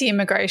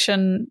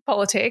anti-immigration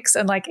politics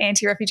and like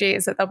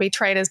anti-refugees, that they'll be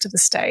traitors to the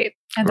state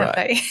and that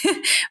they.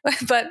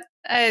 But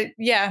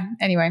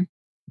anyway.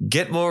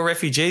 Get more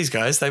refugees,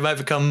 guys. They might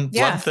become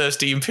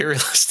bloodthirsty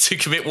imperialists who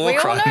commit war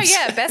crimes. We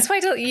all know, best way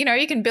to,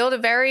 you can build a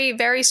very,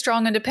 very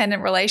strong and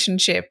dependent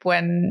relationship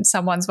when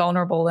someone's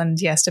vulnerable and,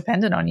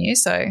 dependent on you.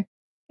 So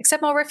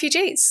accept more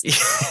refugees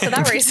for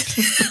that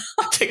reason.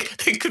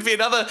 There could be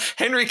another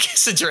Henry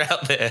Kissinger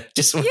out there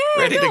just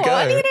ready to go.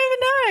 On, you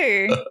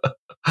never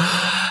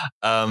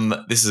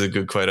know. This is a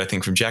good quote, I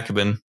think, from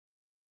Jacobin.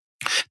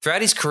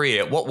 Throughout his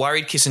career, what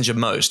worried Kissinger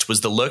most was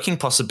the lurking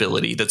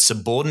possibility that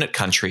subordinate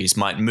countries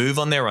might move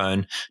on their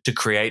own to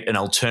create an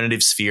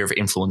alternative sphere of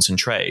influence and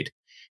trade.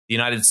 The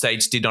United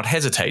States did not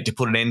hesitate to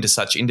put an end to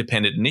such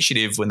independent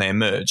initiative when they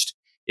emerged.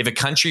 If a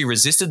country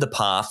resisted the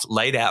path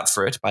laid out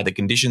for it by the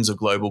conditions of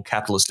global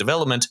capitalist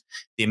development,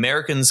 the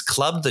Americans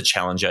clubbed the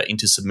challenger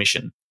into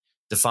submission.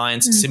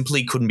 Defiance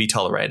simply couldn't be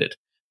tolerated,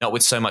 not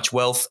with so much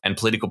wealth and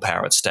political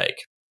power at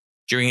stake.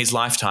 During his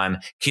lifetime,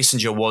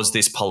 Kissinger was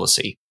this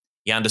policy.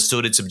 He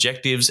understood its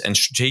objectives and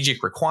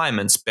strategic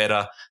requirements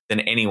better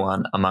than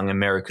anyone among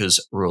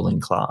America's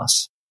ruling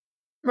class.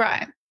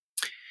 Right.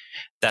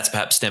 That's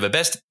perhaps never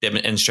best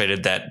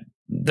demonstrated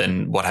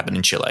than what happened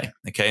in Chile.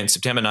 Okay, in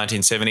September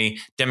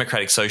 1970,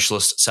 Democratic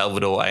Socialist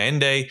Salvador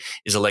Allende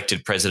is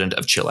elected president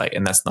of Chile,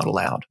 and that's not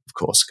allowed, of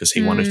course, because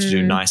he wanted to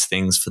do nice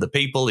things for the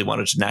people. He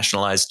wanted to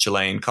nationalize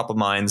Chilean copper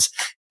mines,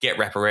 get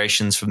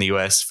reparations from the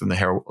US from the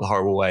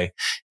horrible way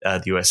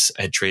the US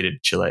had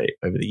treated Chile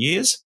over the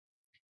years.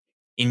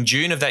 In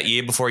June of that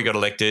year, before he got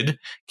elected,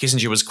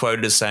 Kissinger was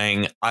quoted as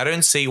saying, "I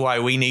don't see why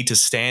we need to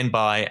stand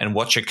by and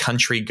watch a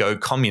country go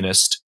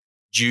communist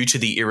due to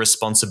the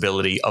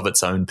irresponsibility of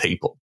its own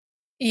people."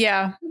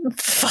 Yeah,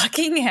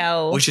 fucking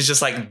hell. Which is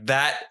just like,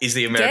 that is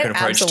the American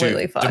approach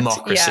to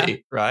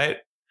democracy, right?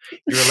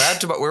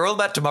 We're all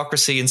about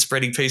democracy and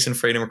spreading peace and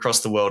freedom across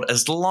the world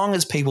as long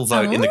as people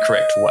vote in the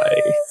correct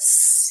way.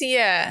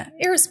 Yeah,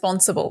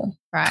 irresponsible,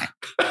 right?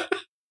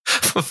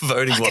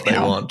 Voting what they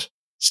want.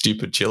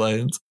 Stupid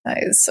Chileans. That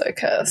is so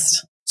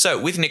cursed.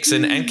 So with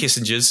Nixon and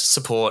Kissinger's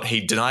support,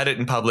 he denied it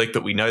in public,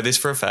 but we know this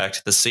for a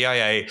fact. The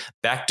CIA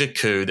backed a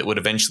coup that would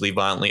eventually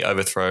violently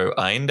overthrow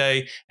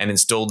Allende and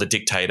install the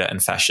dictator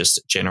and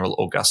fascist General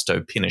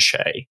Augusto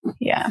Pinochet.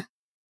 Yeah.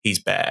 He's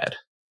bad.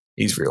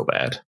 He's real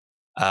bad.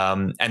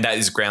 And that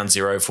is ground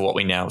zero for what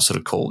we now sort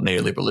of call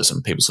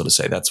neoliberalism. People sort of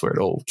say that's where it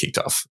all kicked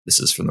off. This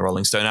is from the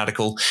Rolling Stone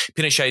article.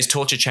 Pinochet's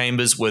torture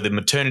chambers were the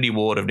maternity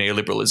ward of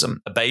neoliberalism,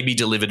 a baby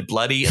delivered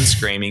bloody and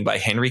screaming by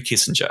Henry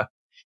Kissinger.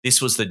 This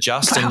was the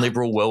just and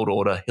liberal world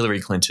order Hillary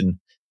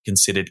Clinton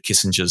considered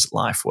Kissinger's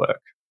life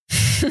work.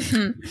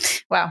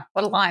 Wow,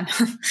 what a line.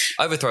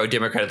 Overthrow a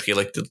democratically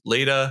elected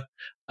leader,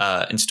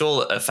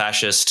 install a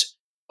fascist,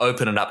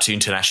 open it up to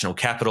international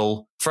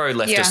capital, throw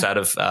leftists out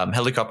of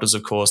helicopters,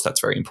 of course, that's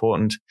very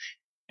important,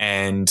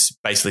 and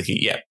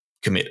basically,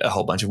 commit a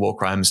whole bunch of war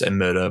crimes and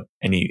murder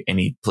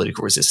any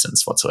political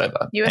resistance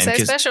whatsoever. USA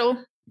special.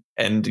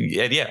 And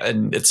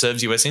and it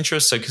serves US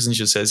interests, so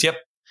Kissinger says, yep,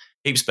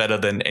 heaps better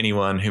than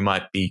anyone who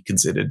might be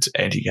considered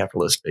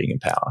anti-capitalist being in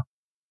power.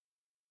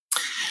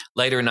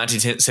 Later in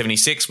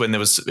 1976, when there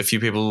was a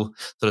few people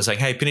sort of saying,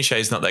 hey,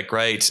 Pinochet's not that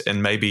great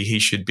and maybe he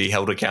should be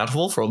held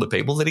accountable for all the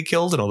people that he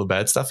killed and all the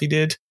bad stuff he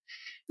did.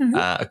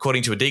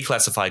 According to a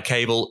declassified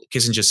cable,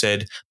 Kissinger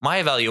said, my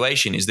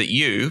evaluation is that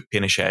you,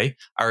 Pinochet,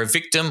 are a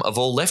victim of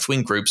all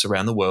left-wing groups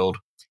around the world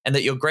and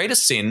that your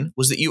greatest sin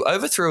was that you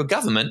overthrew a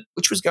government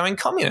which was going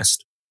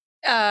communist.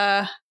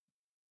 Yeah,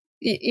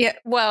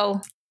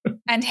 well,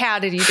 and how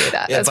did you do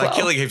that by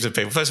killing heaps of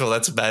people. First of all,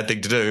 that's a bad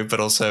thing to do, but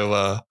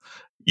also...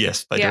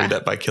 yes, by doing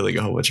that, by killing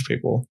a whole bunch of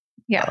people.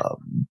 Yeah.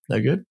 No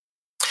good.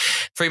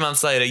 3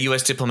 months later,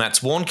 US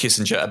diplomats warned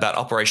Kissinger about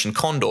Operation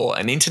Condor,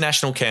 an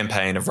international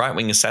campaign of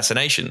right-wing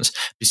assassinations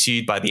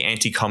pursued by the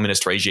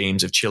anti-communist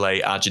regimes of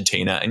Chile,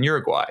 Argentina, and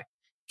Uruguay.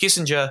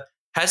 Kissinger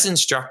has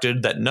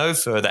instructed that no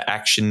further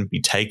action be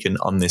taken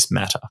on this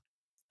matter.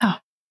 Oh.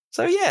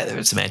 So, there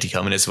are some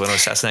anti-communists who want to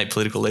assassinate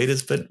political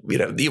leaders, but,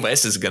 the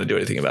US isn't going to do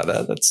anything about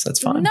that. That's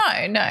fine.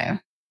 No.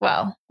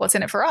 Well, what's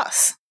in it for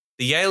us?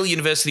 The Yale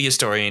University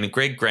historian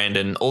Greg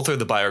Grandin, author of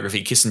the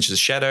biography Kissinger's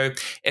Shadow,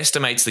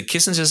 estimates that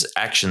Kissinger's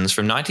actions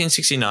from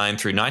 1969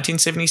 through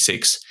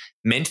 1976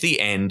 meant the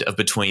end of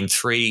between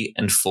 3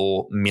 and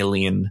 4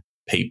 million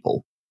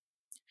people.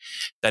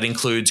 That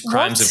includes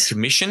crimes of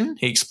commission,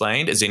 he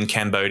explained, as in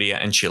Cambodia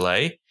and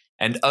Chile,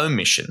 and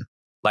omission,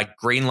 like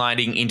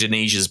greenlighting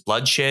Indonesia's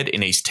bloodshed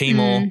in East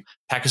Timor,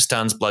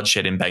 Pakistan's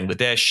bloodshed in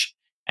Bangladesh,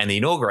 and the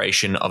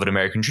inauguration of an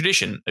American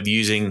tradition of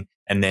using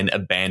and then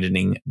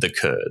abandoning the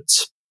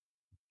Kurds.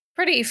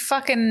 Pretty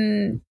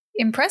fucking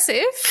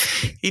impressive.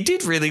 He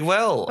did really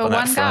well For on that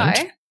one front.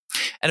 guy.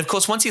 And of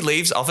course, once he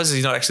leaves office,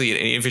 he's not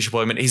actually an official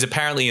appointment. He's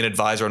apparently an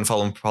advisor on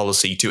foreign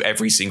policy to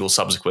every single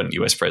subsequent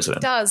US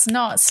president. Does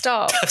not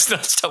stop. Does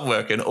not stop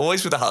working.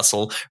 Always with a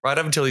hustle, right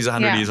up until he's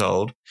 100 years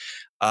old.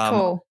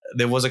 Cool.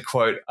 There was a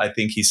quote, I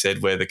think he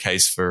said, where the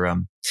case for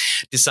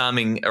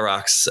disarming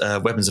Iraq's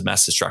weapons of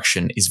mass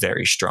destruction is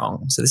very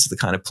strong. So this is the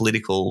kind of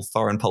political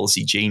foreign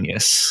policy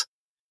genius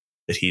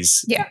that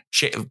he's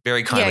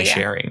very kindly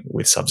sharing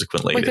with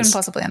subsequent leaders. We couldn't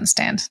possibly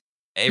understand.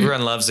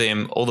 Everyone loves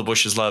him. All the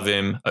Bushes love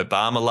him.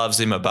 Obama loves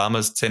him.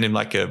 Obama sent him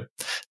like a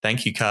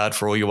thank you card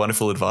for all your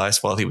wonderful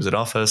advice while he was in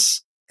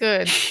office.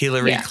 Good.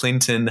 Hillary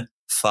Clinton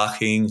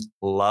fucking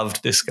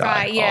loved this guy.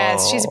 Right,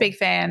 yes, she's a big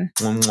fan.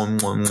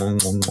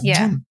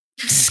 Yeah.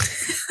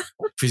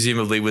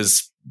 Presumably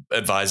was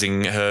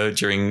advising her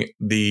during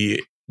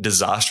the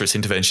disastrous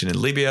intervention in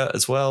Libya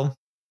as well.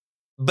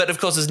 But of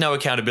course, there's no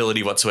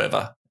accountability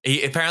whatsoever.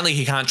 Apparently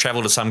he can't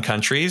travel to some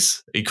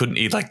countries. He couldn't.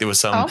 There were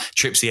some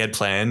trips he had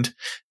planned,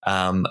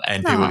 and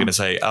people were going to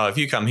say, "Oh, if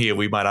you come here,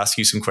 we might ask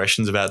you some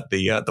questions about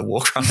the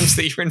war crimes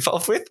that you're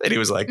involved with." And he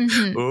was like,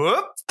 "Whoop,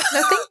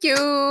 no, thank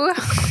you."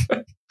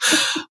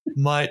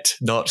 Might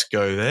not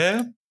go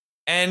there.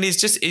 And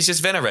he's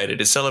just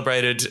venerated, is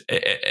celebrated.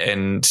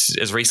 And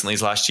as recently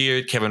as last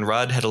year, Kevin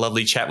Rudd had a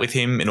lovely chat with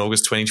him in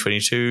August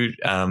 2022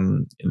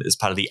 as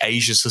part of the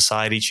Asia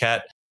Society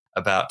chat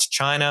about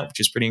China, which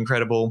is pretty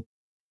incredible.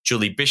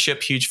 Julie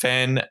Bishop, huge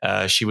fan.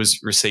 She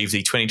received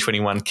the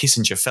 2021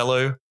 Kissinger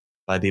Fellow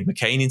by the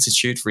McCain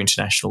Institute for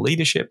International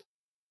Leadership.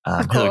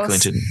 Hillary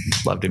Clinton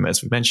loved him,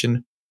 as we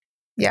mentioned.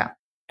 Yeah.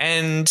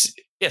 And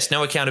yes,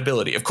 no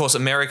accountability. Of course,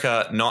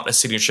 America, not a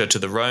signature to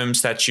the Rome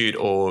Statute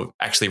or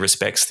actually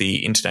respects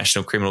the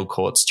International Criminal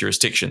Court's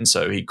jurisdiction.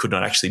 So he could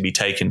not actually be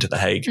taken to The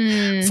Hague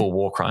for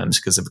war crimes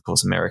because, of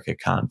course, America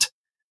can't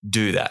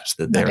do that.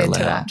 That they're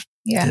allowed.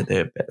 They're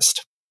their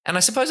best. And I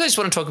suppose I just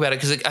want to talk about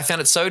it because I found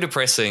it so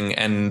depressing,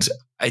 and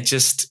I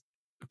just,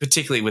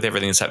 particularly with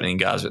everything that's happening in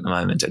Gaza at the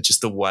moment,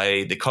 just the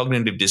way, the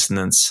cognitive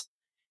dissonance,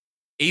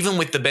 even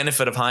with the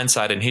benefit of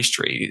hindsight and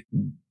history,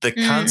 the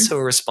cunts who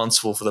are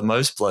responsible for the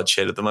most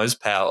bloodshed, or the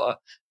most power,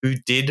 who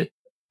did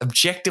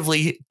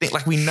objectively think,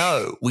 like we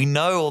know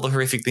all the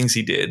horrific things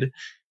he did,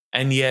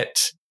 and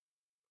yet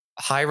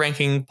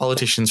high-ranking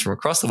politicians from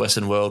across the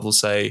Western world will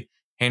say,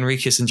 Henry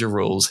Kissinger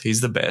rules,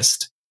 he's the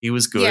best, he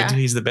was good,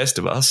 he's the best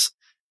of us.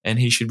 And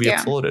he should be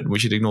applauded. We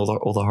should ignore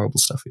all the horrible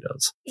stuff he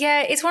does.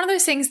 Yeah, it's one of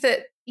those things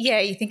that,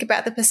 you think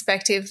about the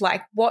perspective,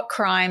 like what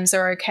crimes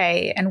are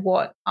okay and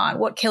what aren't,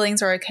 what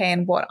killings are okay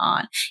and what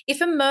aren't.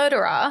 If a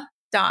murderer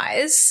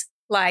dies,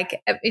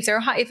 like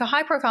if a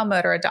high-profile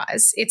murderer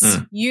dies, it's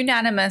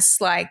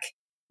unanimous, like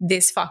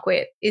this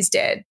fuckwit is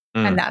dead,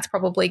 and that's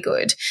probably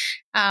good.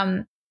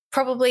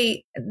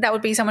 Probably that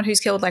would be someone who's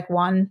killed like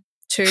 1,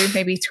 2,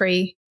 maybe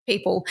 3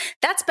 people.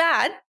 That's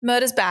bad.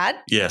 Murder's bad,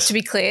 to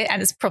be clear,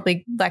 and it's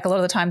probably like a lot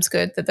of the times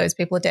good that those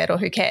people are dead, or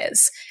who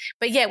cares.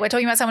 But we're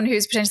talking about someone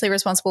who's potentially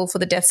responsible for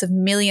the deaths of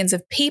millions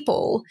of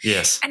people.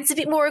 Yes. And it's a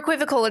bit more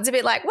equivocal. It's a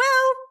bit like,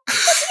 well,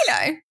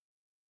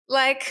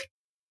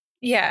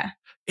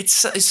 It's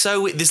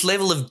so this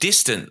level of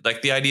distance,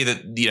 like the idea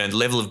that, the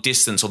level of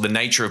distance or the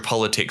nature of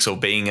politics or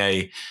being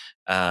a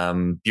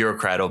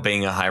bureaucrat or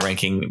being a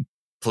high-ranking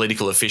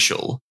political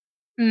official,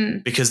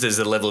 because there's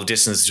a level of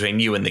distance between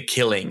you and the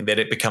killing, that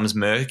it becomes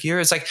murkier.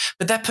 It's like,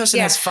 but that person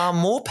has far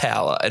more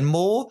power and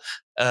more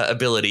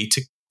ability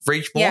to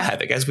wreak more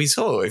havoc, as we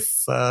saw. If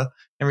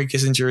Henry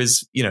Kissinger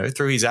is,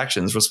 through his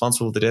actions,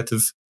 responsible for the death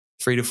of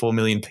 3 to 4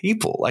 million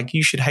people, like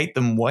you should hate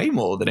them way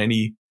more than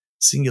any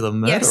singular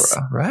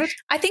murderer, right?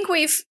 I think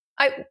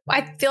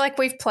I feel like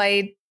we've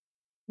played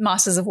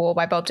Masters of War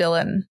by Bob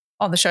Dylan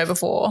on the show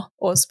before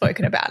or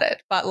spoken about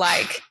it, but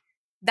like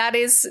that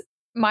is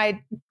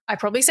I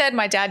probably said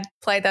my dad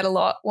played that a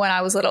lot when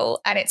I was little,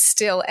 and it's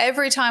still,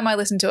 every time I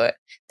listen to it,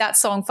 that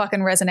song fucking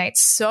resonates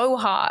so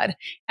hard.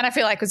 And I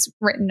feel like it's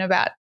written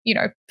about,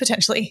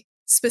 potentially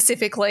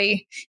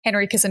specifically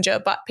Henry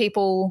Kissinger, but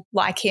people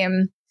like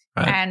him.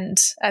 Right. And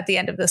at the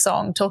end of the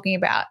song talking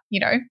about,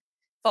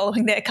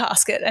 following their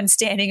casket and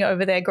standing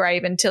over their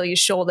grave until you're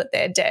sure that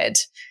they're dead.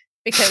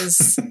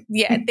 Because,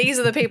 these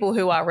are the people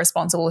who are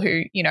responsible,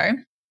 who,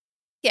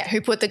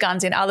 who put the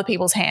guns in other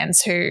people's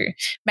hands, who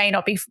may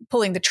not be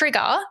pulling the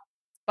trigger,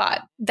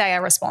 but they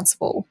are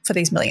responsible for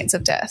these millions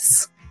of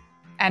deaths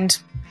and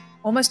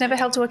almost never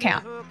held to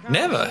account.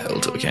 Never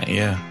held to account,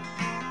 yeah.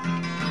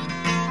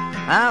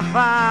 I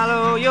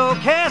follow your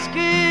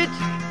casket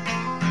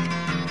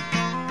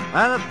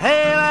by the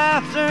pale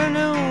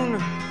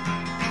afternoon,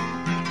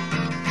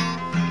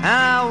 and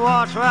I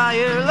watch while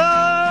you're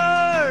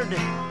lowered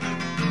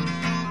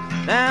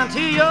down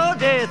to your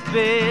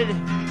deathbed,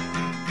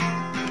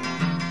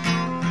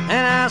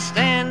 and I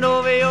stand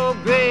over your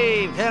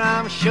grave till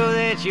I'm sure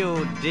that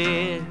you're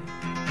dead.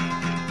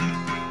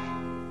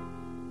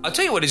 I'll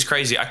tell you what is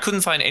crazy. I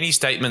couldn't find any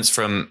statements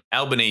from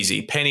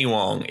Albanese, Penny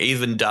Wong,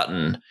 even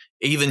Dutton,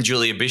 even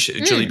Julie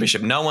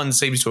Bishop. No one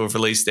seems to have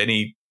released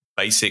any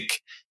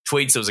basic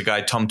tweets. There was a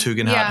guy, Tom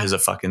Tugendhat, who's a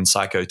fucking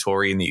psycho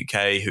Tory in the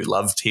UK, who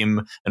loved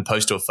him and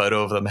posted a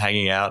photo of them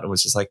hanging out and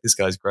was just like, this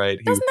guy's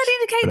great. Doesn't that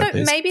indicate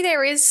that maybe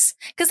there is,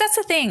 because that's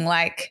the thing,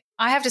 like,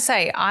 I have to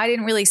say, I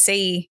didn't really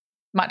see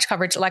much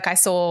coverage. Like, I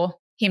saw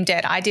him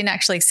dead. I didn't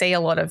actually see a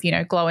lot of,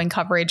 glowing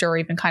coverage or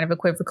even kind of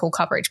equivocal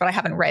coverage, but I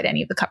haven't read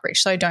any of the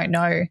coverage. So I don't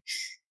know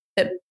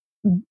that,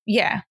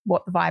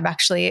 what the vibe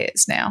actually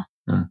is now.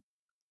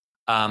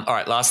 All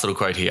right, last little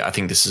quote here. I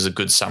think this is a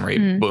good summary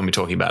when we're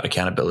talking about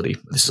accountability.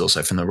 This is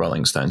also from the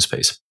Rolling Stones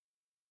piece.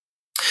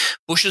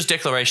 Bush's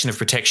declaration of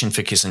protection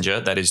for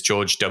Kissinger, that is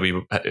George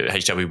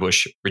H.W.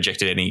 Bush,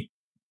 rejected any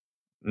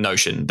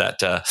notion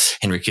that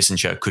Henry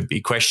Kissinger could be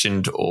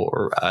questioned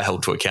or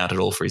held to account at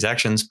all for his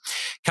actions,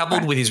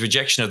 coupled with his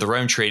rejection of the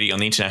Rome Treaty on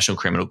the International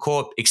Criminal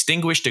Court,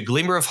 extinguished a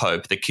glimmer of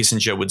hope that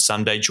Kissinger would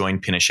someday join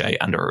Pinochet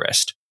under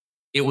arrest.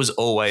 It was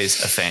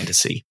always a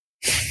fantasy.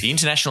 The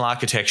international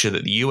architecture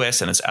that the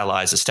US and its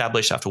allies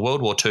established after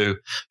World War II,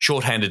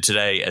 shorthanded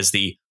today as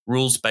the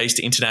rules-based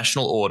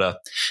international order,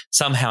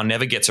 somehow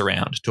never gets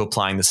around to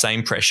applying the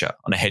same pressure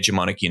on a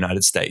hegemonic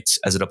United States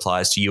as it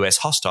applies to US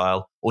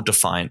hostile or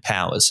defiant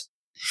powers.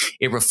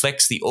 It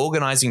reflects the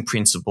organizing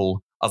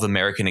principle of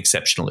American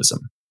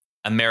exceptionalism.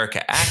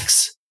 America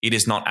acts, it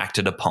is not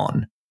acted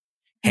upon.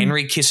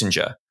 Henry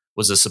Kissinger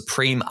was a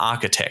supreme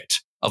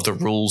architect of the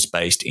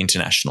rules-based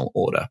international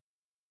order.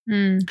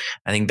 I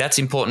think that's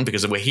important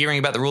because we're hearing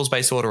about the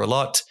rules-based order a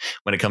lot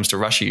when it comes to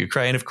Russia,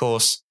 Ukraine, of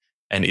course,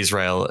 and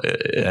Israel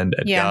and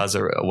Gaza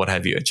or what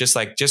have you.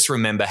 Just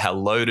remember how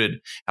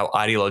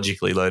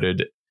ideologically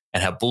loaded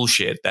and how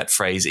bullshit that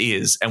phrase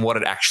is and what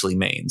it actually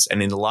means.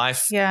 And in the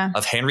life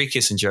of Henry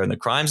Kissinger and the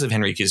crimes of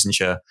Henry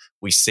Kissinger,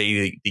 we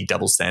see the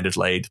double standard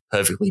laid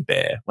perfectly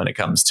bare when it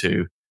comes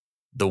to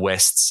the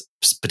West's,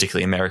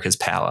 particularly America's,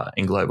 power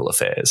in global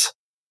affairs.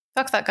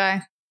 Fuck that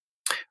guy.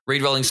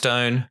 Read Rolling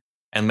Stone,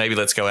 and maybe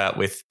let's go out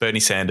with Bernie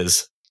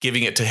Sanders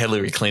giving it to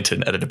Hillary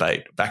Clinton at a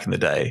debate back in the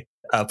day,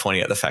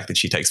 pointing out the fact that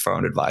she takes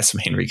foreign advice from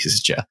Henry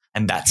Kissinger,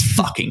 and that's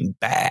fucking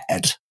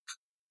bad.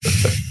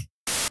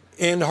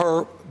 In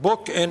her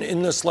book and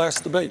in this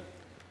last debate,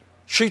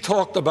 she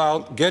talked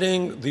about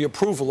getting the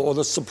approval or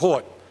the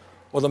support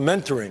or the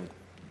mentoring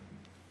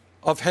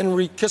of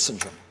Henry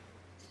Kissinger.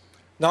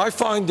 Now, I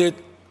find it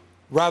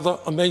rather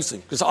amazing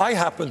because I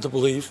happen to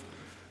believe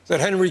that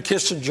Henry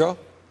Kissinger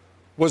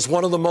was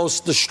one of the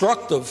most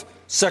destructive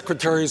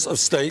secretaries of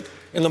state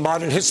in the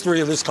modern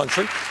history of this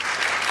country.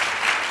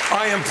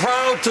 I am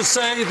proud to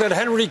say that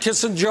Henry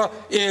Kissinger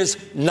is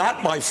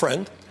not my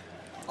friend.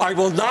 I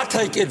will not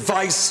take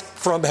advice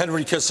from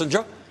Henry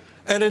Kissinger.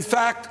 And in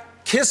fact,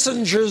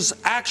 Kissinger's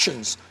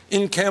actions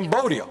in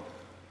Cambodia,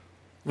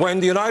 when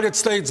the United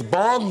States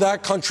bombed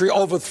that country,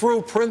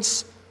 overthrew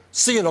Prince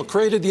Sihanouk,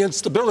 created the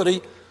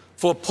instability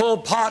for Pol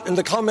Pot and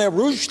the Khmer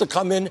Rouge to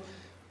come in,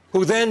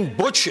 who then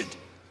butchered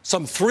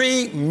some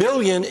 3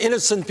 million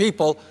innocent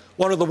people,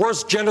 one of the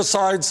worst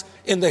genocides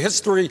in the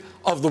history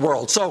of the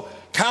world. So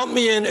count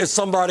me in as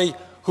somebody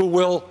who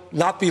will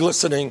not be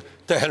listening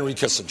to Henry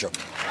Kissinger.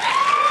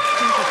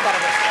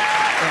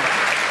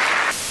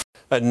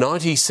 A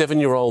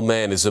 97-year-old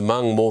man is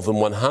among more than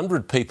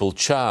 100 people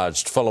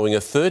charged following a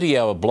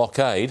 30-hour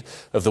blockade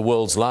of the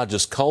world's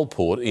largest coal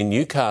port in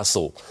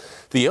Newcastle.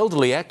 The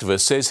elderly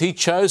activist says he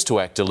chose to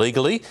act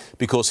illegally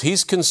because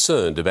he's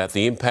concerned about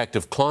the impact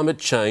of climate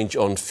change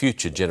on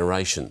future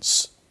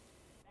generations.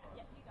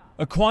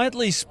 A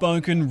quietly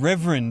spoken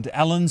Reverend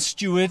Alan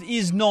Stewart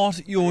is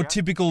not your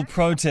typical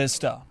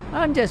protester.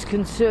 I'm just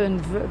concerned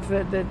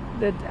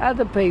that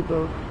other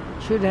people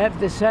should have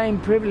the same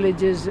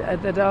privileges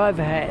that I've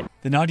had.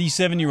 The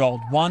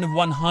 97-year-old, one of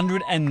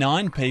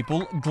 109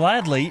 people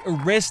gladly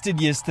arrested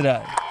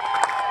yesterday.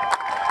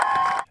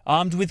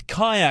 Armed with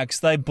kayaks,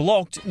 they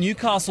blocked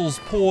Newcastle's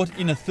port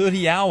in a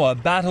 30-hour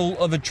battle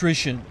of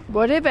attrition.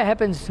 Whatever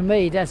happens to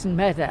me doesn't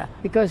matter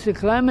because the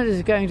climate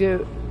is going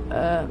to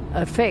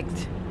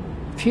affect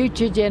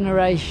future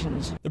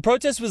generations. The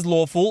protest was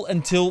lawful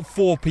until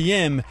 4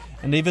 p.m,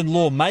 and even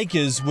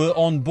lawmakers were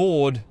on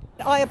board.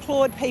 I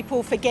applaud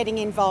people for getting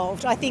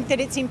involved. I think that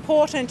it's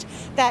important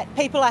that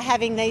people are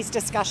having these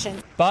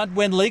discussions. But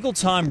when legal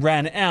time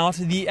ran out,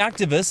 the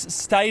activists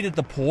stayed at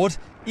the port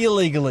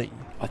illegally.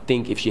 I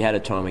think if she had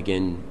a time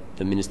again,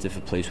 the Minister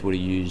for Police would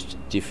have used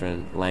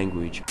different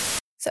language.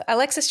 So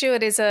Alexa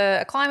Stewart is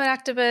a climate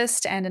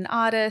activist and an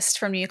artist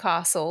from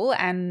Newcastle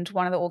and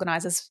one of the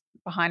organisers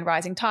behind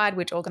Rising Tide,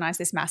 which organised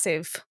this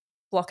massive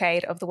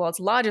blockade of the world's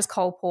largest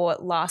coal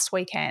port last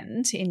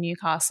weekend in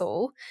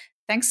Newcastle.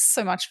 Thanks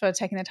so much for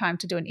taking the time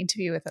to do an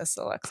interview with us,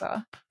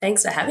 Alexa.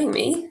 Thanks for having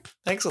me.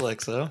 Thanks,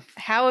 Alexa.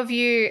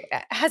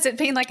 Has it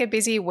been like a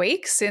busy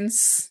week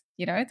since,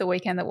 the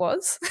weekend that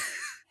was?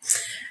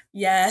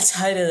 Yeah,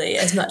 totally.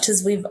 As much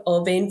as we've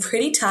all been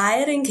pretty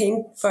tired and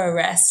keen for a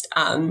rest,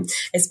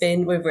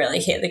 we've really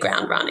hit the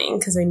ground running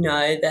because we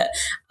know that,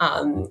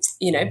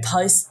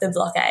 post the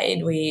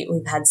blockade, we've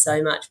had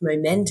so much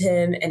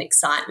momentum and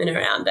excitement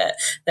around it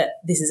that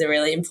this is a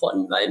really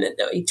important moment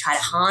that we try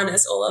to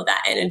harness all of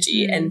that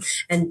energy and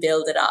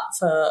build it up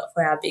for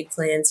our big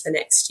plans for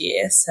next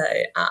year. So,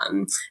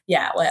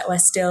 we're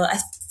still, I'd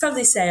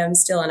probably say I'm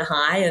still on a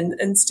high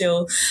and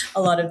still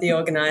a lot of the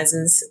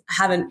organisers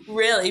haven't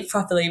really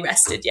properly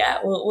rested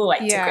yet. We'll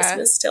wait till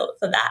Christmas for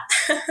that.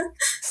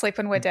 Sleep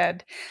when we're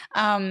dead.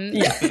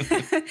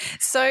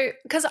 So,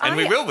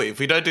 we will be if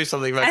we don't do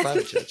something about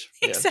climate change.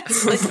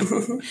 Exactly.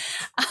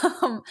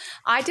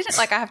 I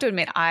have to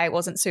admit, I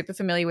wasn't super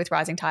familiar with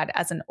Rising Tide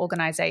as an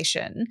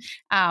organisation.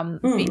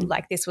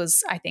 This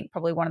was, I think,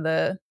 probably one of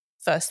the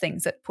first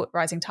things that put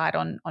Rising Tide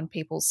on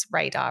people's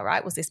radar,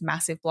 right, was this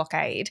massive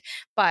blockade.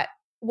 But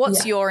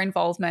what's your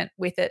involvement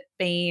with it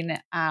been,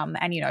 and,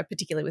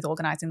 particularly with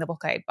organising the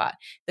blockade, but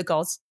the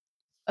goals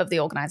of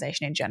the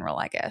organisation in general,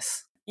 I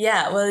guess?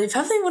 Yeah, well, you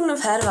probably wouldn't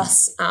have heard of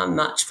us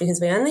much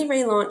because we only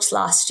relaunched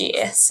last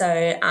year.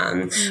 So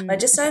we're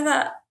just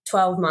over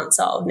 12 months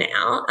old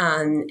now.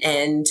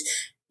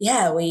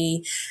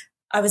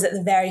 I was at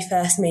the very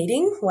first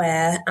meeting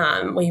where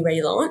we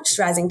relaunched.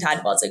 Rising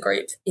Tide was a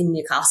group in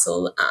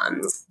Newcastle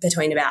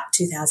between about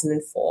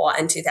 2004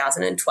 and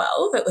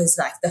 2012. It was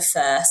like the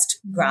first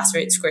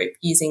grassroots group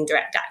using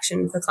direct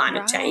action for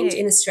climate change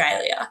in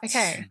Australia.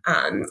 Okay.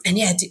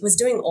 It was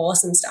doing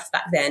awesome stuff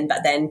back then.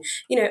 But then,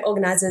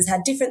 organisers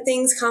had different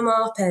things come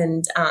up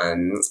and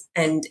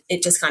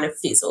it just kind of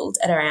fizzled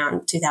at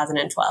around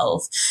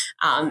 2012.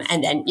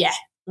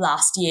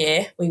 Last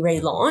year we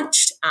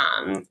relaunched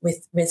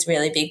with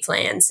really big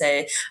plans.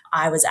 So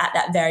I was at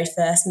that very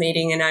first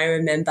meeting and I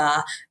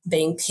remember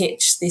being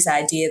pitched this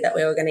idea that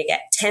we were going to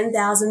get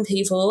 10,000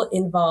 people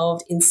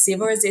involved in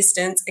civil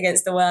resistance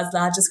against the world's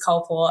largest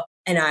coal port.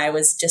 And I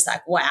was just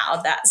like,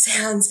 wow, that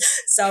sounds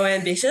so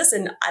ambitious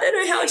and I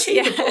don't know how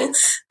achievable.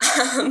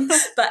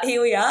 But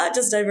here we are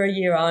just over a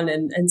year on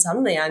and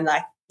suddenly I'm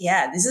like,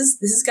 this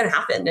is going to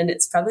happen, and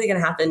it's probably going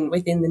to happen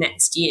within the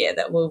next year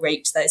that we'll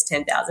reach those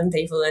 10,000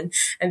 people and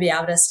be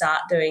able to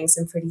start doing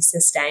some pretty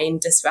sustained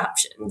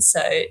disruption.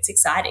 So it's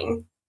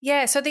exciting.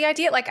 Yeah. So the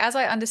idea, as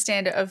I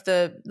understand it, of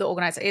the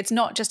organizer, it's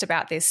not just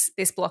about this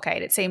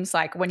blockade. It seems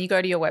like when you go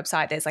to your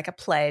website, there's like a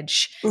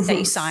pledge that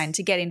you sign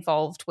to get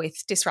involved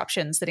with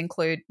disruptions that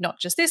include not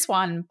just this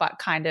one, but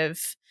kind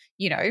of,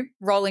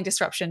 rolling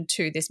disruption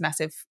to this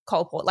massive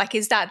coal port.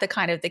 Is that the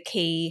kind of the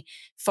key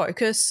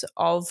focus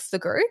of the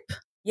group?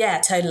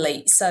 Yeah,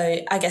 totally. So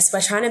I guess we're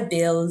trying to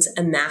build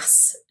a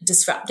mass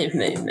disruptive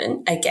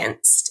movement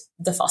against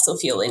the fossil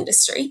fuel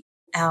industry.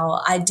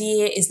 Our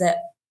idea is that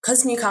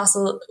because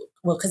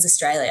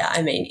Australia,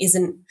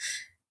 isn't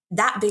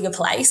that big a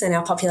place and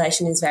our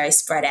population is very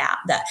spread out,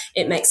 that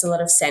it makes a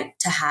lot of sense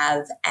to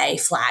have a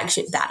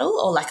flagship battle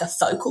or like a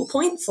focal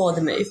point for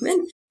the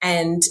movement.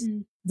 And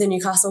the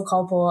Newcastle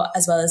coal port,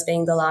 as well as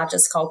being the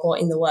largest coal port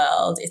in the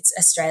world, it's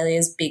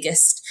Australia's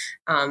biggest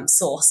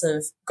source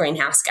of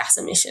greenhouse gas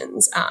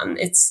emissions.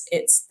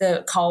 It's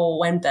the coal,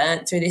 when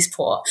burnt through this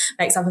port,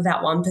 makes up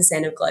about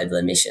 1% of global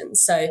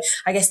emissions. So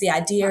I guess the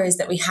idea is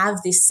that we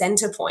have this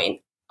centre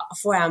point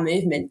for our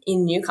movement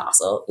in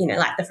Newcastle,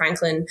 like the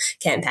Franklin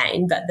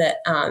campaign, but that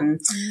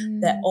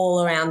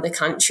all around the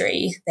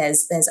country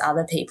there's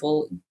other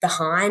people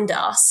behind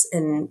us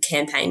and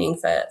campaigning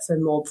for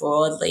more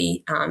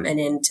broadly an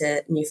end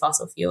to new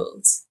fossil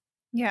fuels.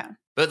 Yeah.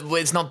 But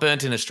it's not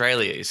burnt in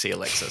Australia, you see,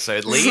 Alexa. So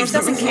it leaves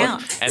doesn't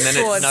count. And then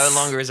it no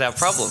longer is our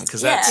problem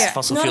because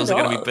fossil fuels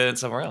are going to be burnt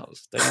somewhere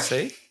else. Don't you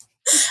see?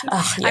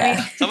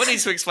 Someone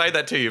needs to explain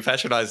that to you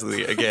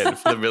patronisingly again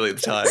for the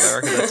millionth time. I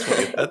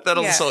reckon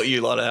that'll sort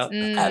you lot out.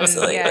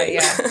 Absolutely.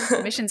 Yeah.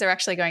 Emissions are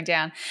actually going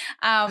down.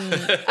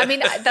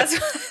 That's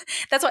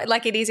why,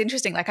 it is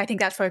interesting. I think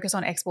that focus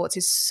on exports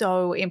is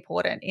so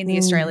important in the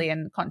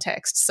Australian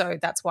context. So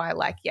that's why,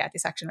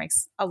 this action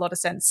makes a lot of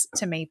sense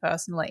to me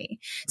personally.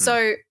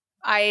 So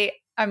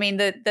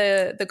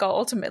the goal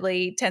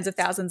ultimately, tens of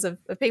thousands of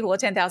people or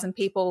 10,000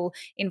 people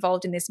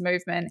involved in this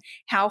movement.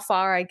 How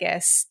far, I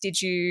guess,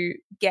 did you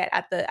get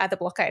at the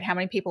blockade? How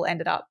many people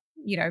ended up,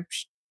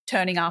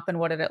 turning up, and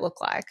what did it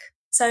look like?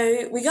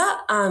 So we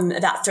got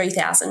about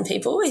 3,000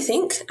 people, we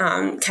think,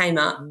 came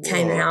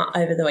out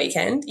over the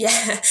weekend.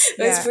 Yeah, it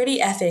was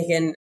pretty epic,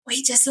 and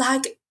we just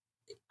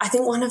I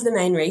think one of the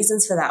main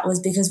reasons for that was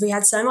because we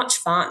had so much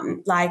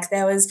fun.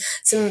 There was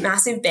some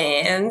massive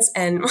bands,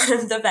 and one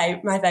of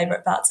my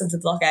favourite parts of the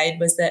blockade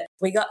was that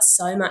we got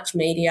so much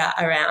media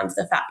around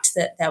the fact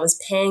that there was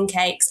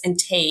pancakes and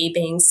tea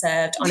being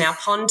served on our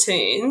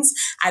pontoons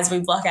as we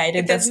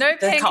blockaded There's no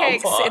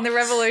pancakes coal port. In the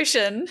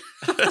revolution.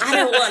 I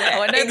don't want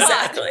it. No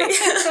exactly.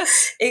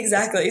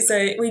 Exactly.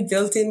 So we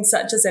built in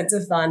such a sense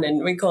of fun,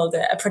 and we called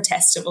it a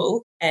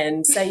protestable.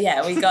 And so,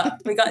 yeah, we got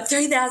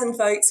 3,000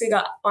 folks. We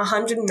got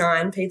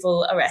 109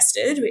 people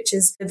arrested, which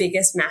is the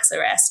biggest mass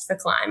arrest for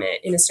climate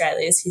in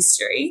Australia's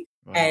history.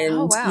 Wow.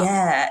 And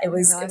yeah, it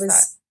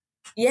was.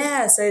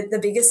 Yeah, so the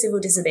biggest civil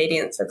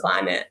disobedience for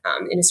climate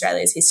in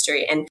Australia's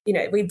history. And, you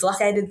know, we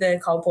blockaded the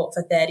coal port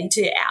for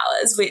 32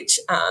 hours, which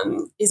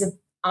is an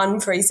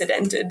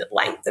unprecedented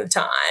length of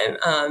time.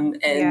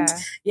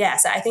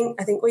 So I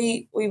think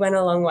we went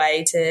a long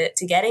way to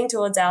getting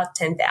towards our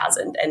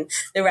 10,000, and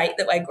the rate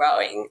that we're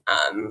growing,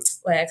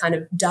 we're kind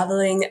of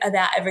doubling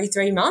about every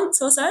 3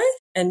 months or so.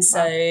 And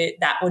so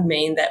that would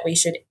mean that we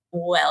should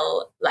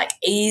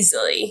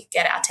easily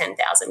get our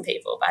 10,000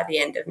 people by the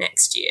end of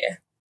next year.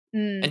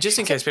 And just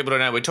in case people don't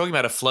know, we're talking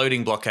about a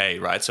floating blockade,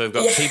 right? So we've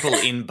got people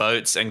in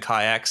boats and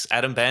kayaks.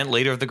 Adam Bandt,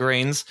 leader of the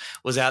Greens,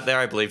 was out there.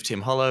 I believe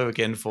Tim Hollow,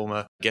 again,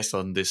 former guest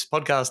on this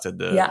podcast and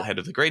the head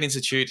of the Green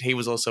Institute, he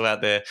was also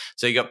out there.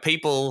 So you got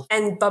people.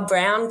 And Bob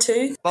Brown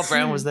too. Bob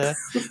Brown was there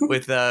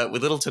with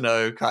little to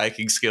no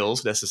kayaking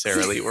skills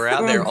necessarily. We're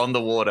out there on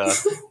the water,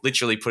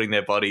 literally putting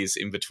their bodies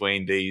in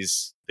between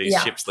these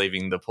ships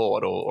leaving the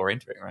port or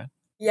entering, right?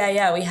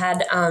 Yeah. We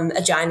had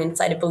a giant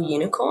inflatable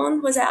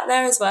unicorn was out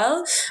there as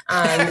well.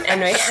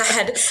 And we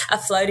had a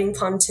floating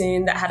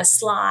pontoon that had a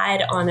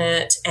slide on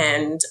it,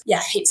 and,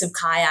 heaps of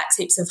kayaks,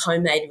 heaps of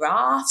homemade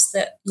rafts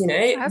that,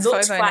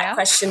 looked quite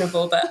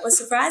questionable but were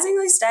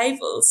surprisingly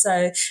stable.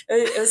 So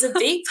it was a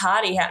big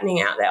party happening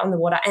out there on the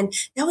water. And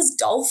there was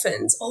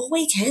dolphins all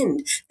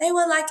weekend. They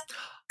were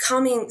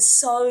coming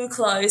so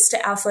close to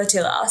our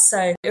flotilla.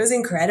 So it was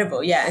incredible.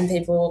 And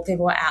people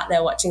were out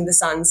there watching the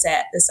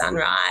sunset, the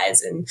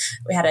sunrise, and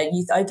we had a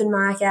youth open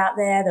mic out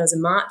there. There was a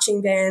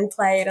marching band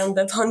played on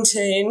the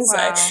pontoon.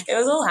 Wow. So it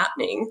was all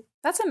happening.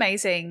 That's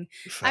amazing.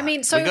 I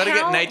mean, so we got to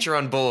get nature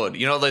on board.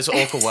 You know those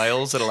orca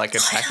whales that are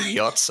attacking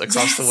yachts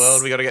across the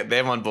world? We got to get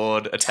them on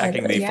board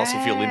attacking the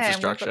fossil fuel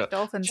infrastructure.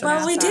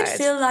 Well, we did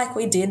feel like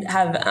we did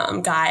have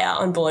Gaia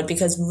on board,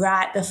 because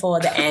right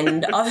before the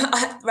end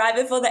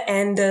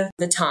of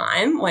the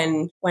time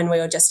when we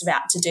were just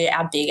about to do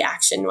our big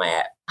action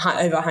where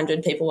over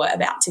 100 people were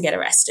about to get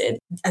arrested,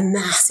 a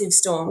massive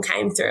storm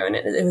came through, and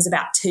it was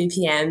about 2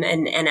 p.m.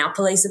 and our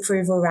police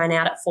approval ran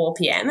out at 4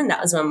 p.m. and that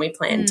was when we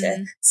planned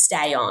to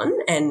stay on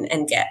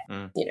and get,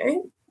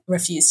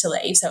 refuse to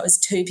leave. So it was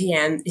 2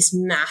 p.m. This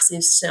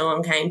massive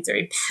storm came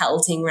through,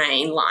 pelting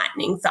rain,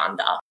 lightning,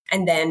 thunder.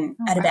 And then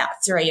at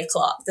about 3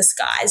 o'clock, the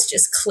skies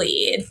just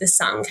cleared, the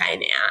sun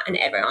came out, and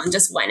everyone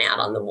just went out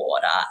on the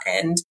water,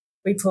 and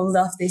we pulled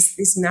off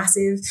this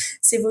massive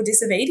civil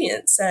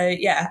disobedience. So,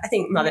 I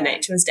think Mother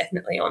Nature was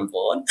definitely on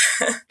board.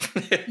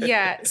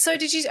 So so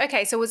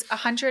it was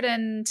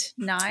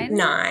 109?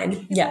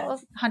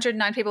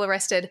 109 people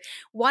arrested.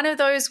 One of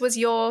those was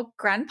your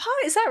grandpa,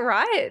 is that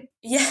right?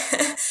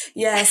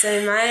 Yeah.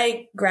 So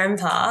my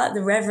grandpa,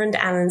 the Reverend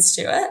Alan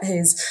Stewart,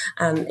 who's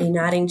a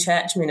Uniting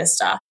Church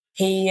minister,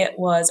 he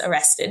was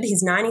arrested.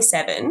 He's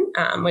 97,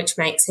 which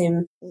makes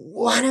him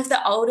one of the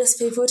oldest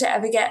people to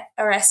ever get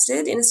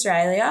arrested in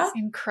Australia.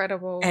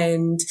 Incredible.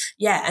 And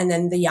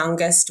then the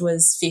youngest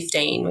was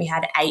 15. We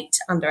had 8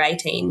 under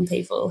 18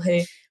 people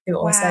who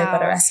also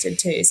got arrested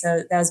too.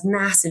 So there was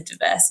massive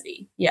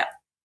diversity. Yeah.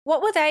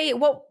 What were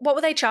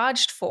they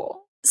charged for?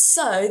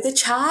 So the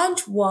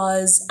charge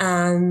was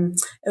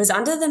it was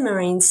under the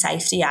Marine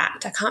Safety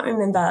Act. I can't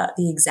remember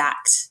the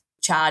exact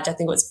charge. I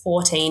think it was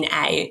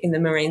 14A in the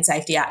Marine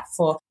Safety Act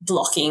for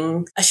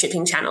blocking a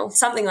shipping channel,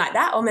 something like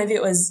that. Or maybe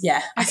it was,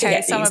 I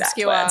forget the exact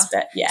words,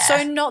 but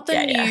So not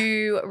the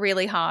new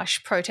really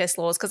harsh protest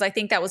laws, because I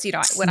think that was,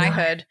 when I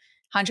heard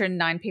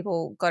 109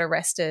 people got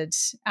arrested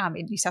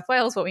in New South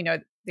Wales, but we know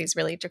these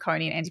really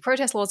draconian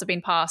anti-protest laws have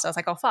been passed. I was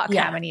like, oh, fuck,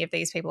 how many of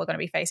these people are going to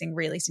be facing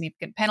really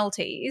significant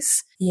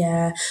penalties?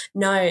 Yeah.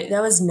 No,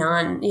 there was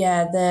none.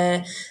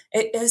 Yeah,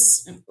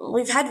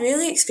 we've had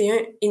really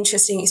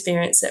interesting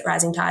experience at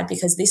Rising Tide,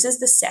 because this is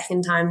the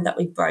second time that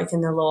we've broken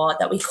the law,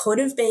 that we could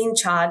have been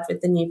charged with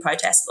the new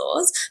protest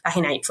laws. Back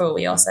in April,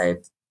 we also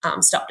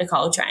stopped a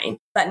coal train.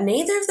 But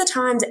neither of the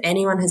times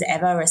anyone has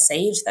ever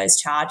received those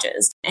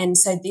charges. And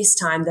so this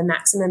time the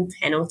maximum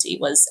penalty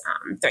was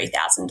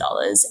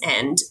 $3,000,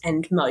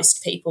 and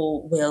most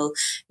people will,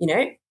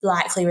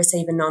 likely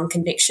receive a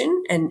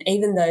non-conviction. And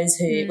even those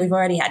who, we've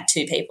already had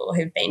 2 people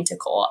who've been to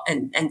court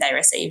and they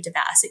received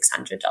about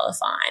a $600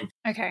 fine.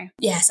 Okay.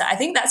 Yeah, so I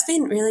think that's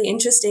been really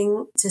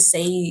interesting to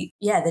see,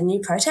 the new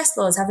protest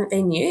laws haven't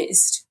been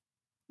used.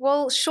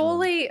 Well,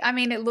 surely, I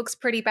mean, it looks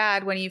pretty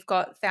bad when you've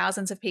got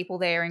thousands of people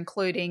there,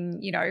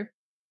 including,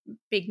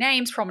 big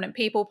names, prominent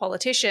people,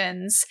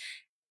 politicians.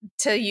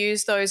 To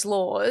use those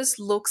laws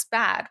looks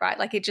bad, right?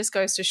 Like, it just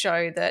goes to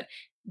show that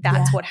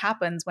that's what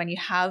happens when you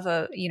have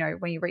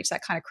when you reach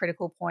that kind of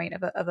critical point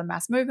of a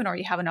mass movement, or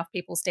you have enough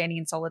people standing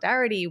in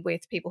solidarity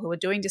with people who are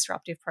doing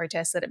disruptive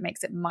protests, that it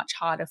makes it much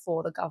harder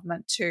for the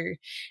government to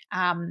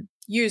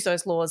use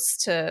those laws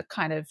to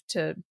kind of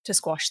to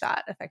squash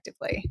that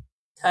effectively.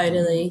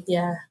 Totally,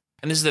 yeah.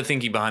 And this is the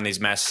thinking behind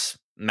these mass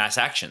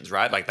actions,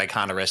 right? Like, they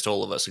can't arrest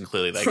all of us, and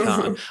clearly they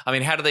can't. I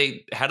mean, how do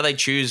they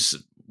choose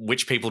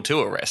which people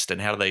to arrest,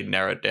 and how do they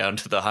narrow it down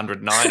to the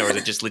 109, or is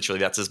it just literally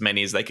that's as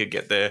many as they could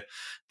get their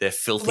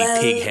filthy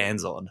pig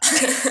hands on?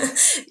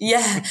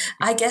 Yeah,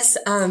 I guess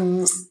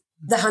the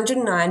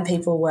 109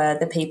 people were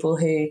the people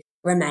who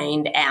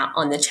remained out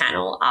on the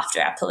channel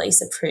after our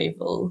police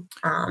approval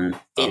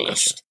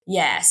finished.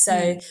 Yeah,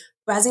 so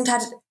Rising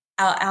Tide,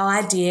 our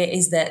idea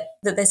is that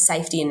there's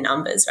safety in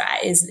numbers,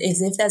 right? Is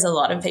if there's a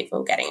lot of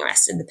people getting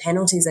arrested, the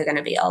penalties are going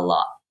to be a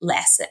lot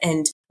less.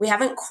 And we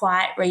haven't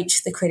quite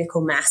reached the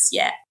critical mass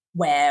yet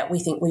where we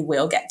think we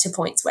will get to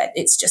points where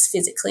it's just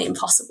physically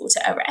impossible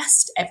to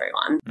arrest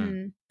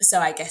everyone. So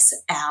I guess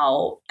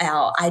our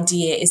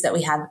idea is that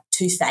we have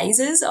 2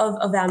 phases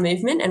of our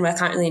movement, and we're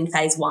currently in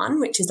phase 1,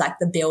 which is like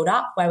the build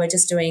up, where we're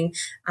just doing,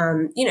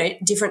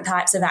 different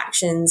types of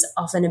actions,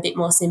 often a bit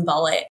more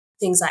symbolic,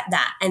 things like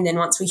that. And then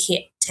once we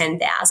hit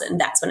 10,000,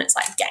 that's when it's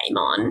like game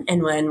on,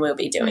 and when we'll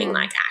be doing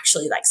like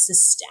actually like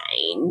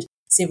sustained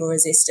civil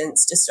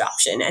resistance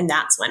disruption. And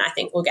that's when I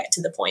think we'll get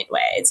to the point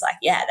where it's like,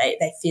 yeah,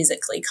 they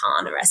physically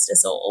can't arrest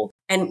us all.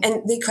 And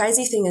the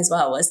crazy thing as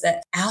well was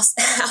that our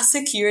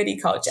security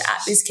culture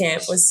at this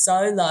camp was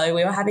so low.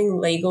 We were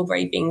having legal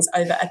briefings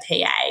over a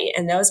PA,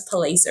 and there was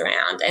police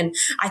around. And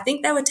I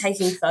think they were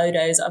taking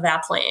photos of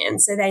our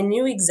plans, so they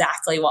knew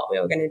exactly what we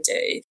were going to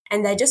do.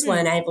 And they just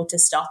weren't able to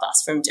stop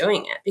us from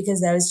doing it because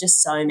there was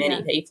just so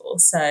many people.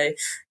 So,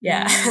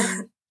 yeah.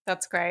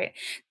 That's great.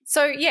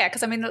 So, yeah,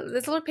 because, I mean,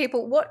 there's a lot of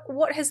people.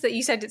 What has that?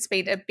 You said it's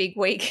been a big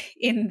week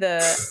in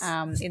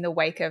the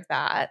wake of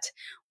that.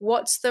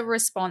 What's the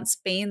response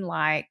been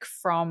like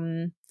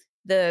from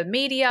the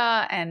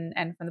media and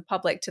from the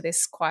public to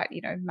this quite,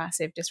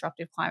 massive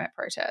disruptive climate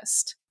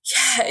protest?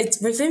 Yeah,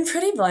 we've been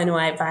pretty blown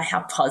away by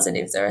how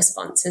positive the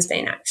response has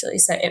been, actually.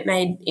 So it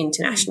made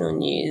international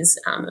news.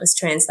 It was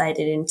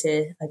translated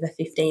into over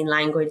 15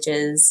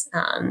 languages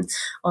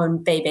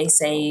on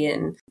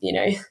BBC,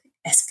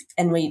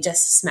 and we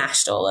just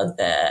smashed all of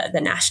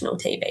the national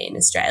TV in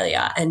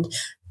Australia, and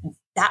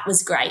that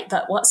was great.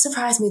 But what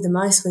surprised me the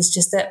most was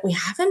just that we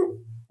haven't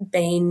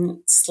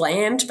been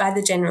slammed by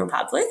the general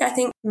public. I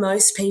think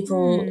most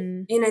people,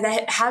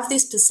 they have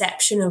this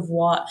perception of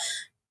what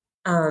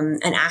an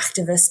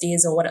activist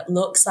is or what it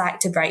looks like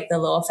to break the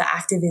law for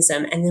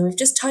activism. And then we've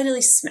just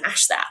totally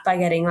smashed that by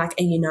getting like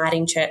a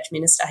Uniting Church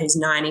minister who's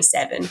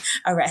 97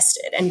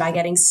 arrested, and by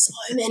getting so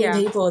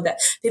many people that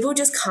people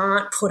just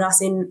can't put us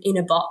in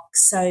a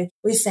box. So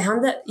we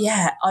found that,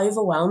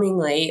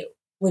 overwhelmingly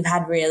we've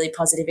had really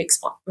positive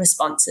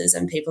responses,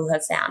 and people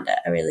have found it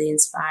a really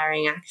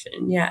inspiring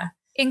action. Yeah.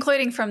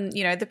 Including from,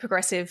 the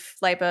progressive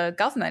Labor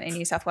government in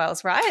New South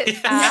Wales, right?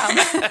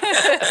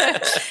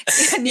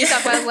 New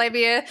South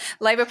Wales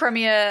Labor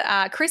Premier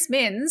Chris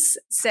Minns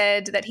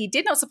said that he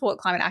did not support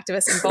climate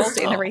activists involved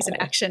in the recent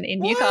action in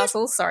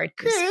Newcastle, to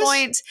this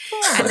point,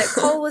 and that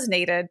coal was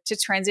needed to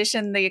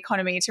transition the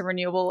economy to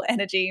renewable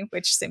energy,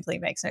 which simply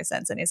makes no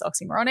sense and is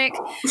oxymoronic.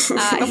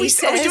 Are we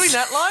doing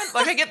that line?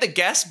 Like, I get the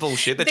gas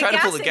bullshit. They're trying to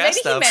pull the gas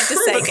stuff. Maybe he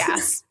meant to say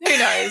gas. Who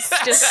knows?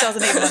 Just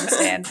doesn't even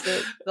understand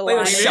the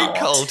line. We need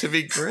coal to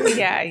be green.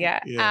 Yeah.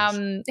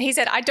 Yes. He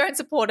said, I don't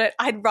support it.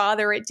 I'd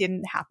rather it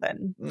didn't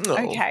happen. No.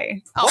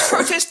 Okay. What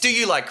protest do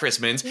you like, Chris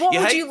Minns? What you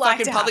would hate you like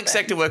fucking to public happen?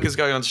 sector workers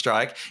going on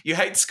strike. You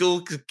hate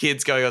school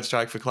kids going on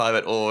strike for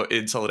climate or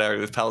in solidarity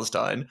with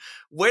Palestine.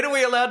 When are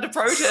we allowed to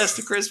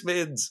protest, Chris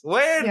Minns?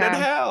 When and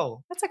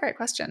how? That's a great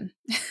question.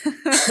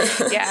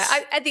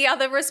 The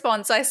other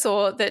response I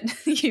saw that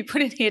you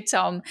put in here,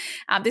 Tom,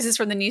 this is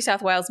from the New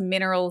South Wales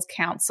Minerals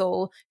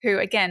Council, who,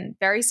 again,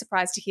 very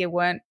surprised to hear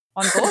weren't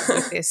on board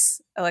with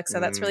this, Alexa.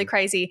 That's really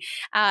crazy.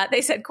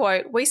 They said,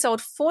 quote, "We sold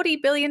 $40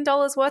 billion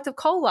worth of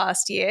coal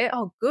last year.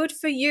 Oh, good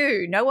for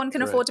you. No one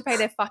can afford to pay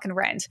their fucking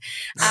rent.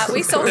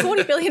 We sold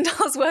 $40 billion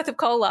worth of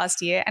coal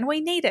last year, and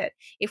we need it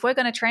if we're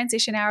going to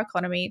transition our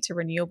economy to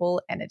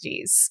renewable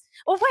energies."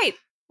 Oh, wait.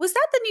 Was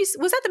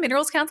that the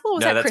Minerals Council, or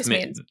was that Chris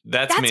Minns?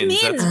 That's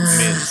Minns. That's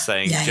Minns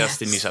saying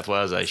just in New South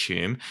Wales, I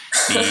assume.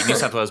 The New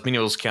South Wales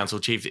Minerals Council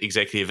Chief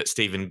Executive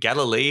Stephen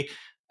Galilee,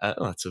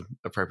 that's an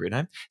appropriate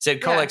name,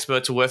 said coal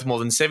exports are worth more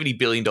than $70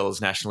 billion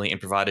nationally and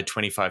provided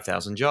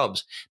 25,000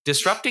 jobs.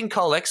 Disrupting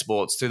coal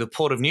exports through the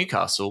Port of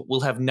Newcastle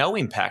will have no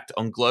impact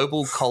on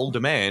global coal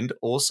demand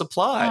or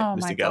supply,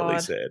 Mr.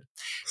 Galilee said.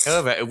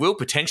 However, it will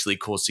potentially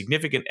cause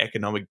significant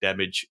economic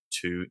damage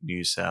to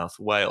New South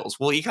Wales.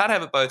 Well, you can't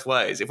have it both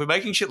ways. If we're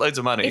making shitloads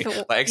of money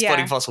by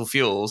exploiting fossil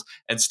fuels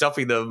and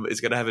stopping them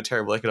is going to have a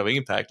terrible economic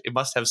impact, it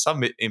must have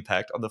some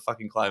impact on the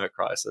fucking climate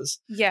crisis.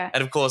 Yeah.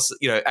 And of course,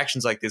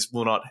 actions like this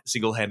will not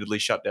single-handedly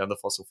shut down the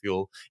fossil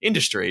fuel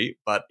industry,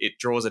 but it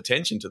draws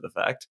attention to the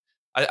fact.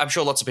 I'm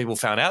sure lots of people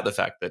found out the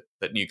fact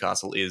that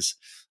Newcastle is,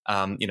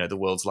 the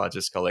world's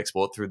largest coal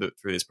export through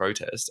this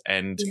protest,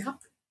 and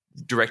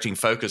directing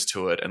focus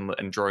to it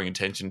and drawing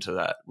attention to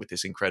that with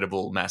this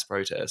incredible mass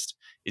protest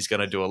is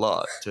going to do a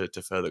lot to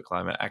further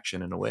climate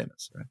action and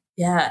awareness. Right?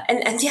 Yeah,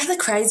 and the other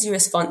crazy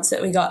response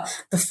that we got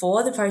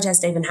before the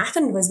protest even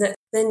happened was that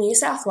the New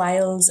South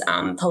Wales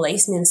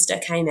police minister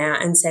came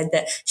out and said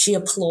that she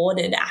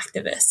applauded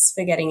activists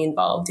for getting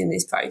involved in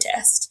this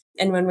protest.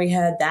 And when we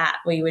heard that,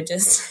 we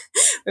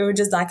we were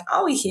just like,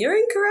 are we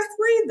hearing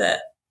correctly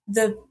that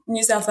the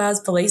New South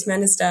Wales Police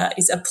Minister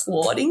is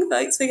applauding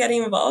folks for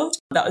getting involved?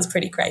 That was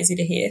pretty crazy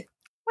to hear.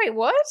 Wait,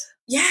 what?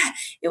 Yeah,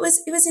 it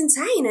was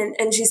insane.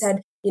 And she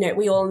said, you know,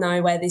 we all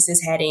know where this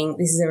is heading.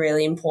 This is a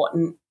really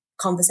important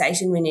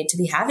conversation we need to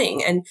be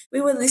having. And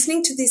we were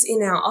listening to this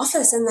in our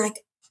office and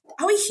like,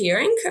 are we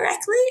hearing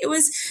correctly? It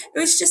was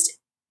just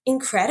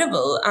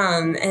incredible.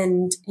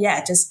 And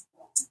yeah, just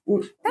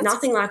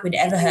nothing like we'd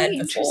ever heard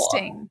before.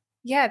 Interesting.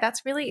 Yeah,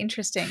 that's really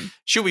interesting.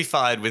 She'll be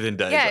fired within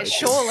days. Yeah,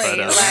 surely.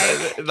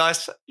 But,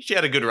 nice. She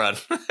had a good run.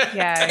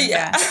 Yeah.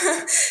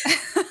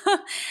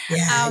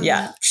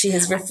 Yeah. She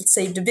has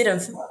received a bit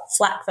of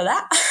flack for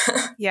that.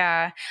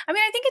 Yeah. I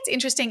mean, I think it's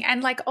interesting.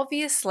 And like,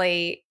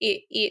 obviously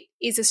it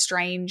is a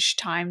strange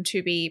time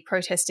to be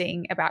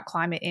protesting about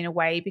climate in a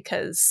way,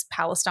 because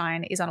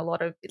Palestine is on a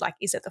lot of, like,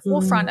 is at the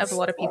forefront of a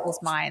lot of people's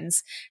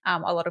minds. A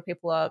lot of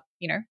people are,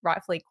 you know,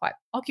 rightfully quite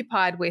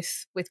occupied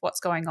with what's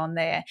going on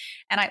there.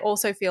 And I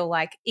also feel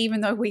like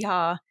even though we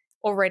are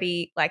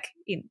already like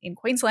in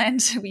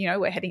Queensland, you know,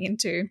 we're heading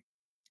into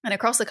and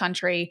across the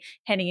country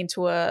heading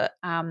into a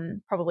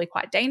probably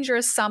quite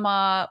dangerous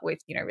summer with,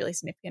 you know, really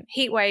significant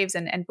heat waves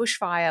and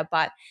bushfire.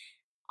 But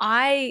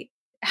I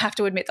have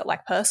to admit that,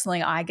 like,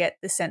 personally, I get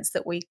the sense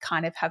that we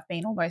kind of have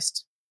been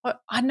almost, I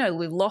don't know,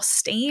 we've lost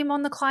steam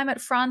on the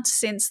climate front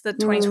since the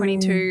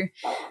 2022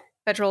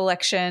 federal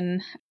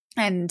election.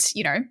 And,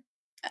 you know,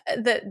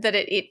 that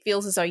it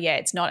feels as though, yeah,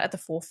 it's not at the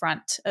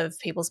forefront of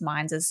people's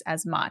minds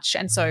as much.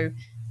 And so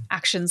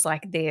actions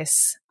like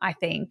this, I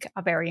think,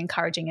 are very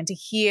encouraging. And to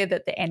hear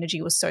that the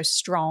energy was so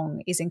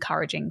strong is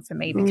encouraging for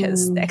me,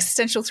 because the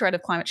existential threat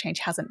of climate change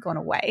hasn't gone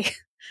away.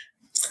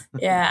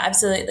 Yeah,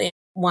 absolutely.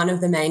 One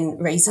of the main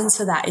reasons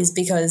for that is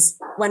because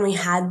when we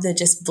had the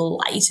just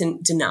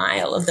blatant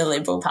denial of the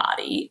Liberal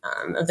Party,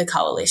 of the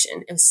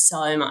coalition, it was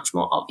so much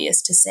more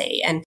obvious to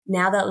see. And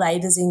now that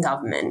Labor's in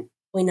government,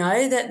 we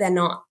know that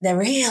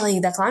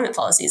the climate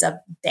policies are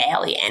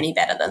barely any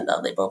better than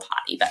the Liberal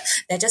Party, but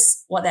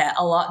what they're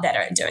a lot better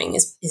at doing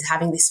is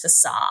having this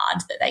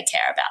facade that they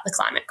care about the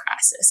climate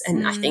crisis.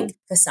 And I think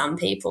for some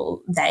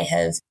people, they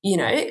have, you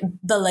know,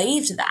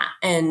 believed that,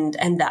 and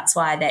that's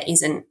why there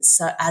isn't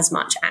as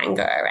much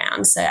anger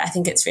around. So I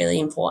think it's really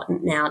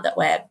important now that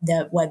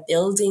we're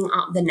building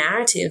up the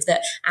narrative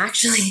that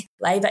actually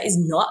Labor is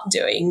not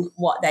doing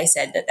what they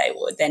said that they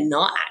would. They're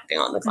not acting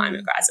on the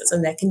climate crisis,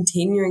 and they're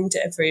continuing to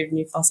approve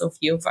new fossil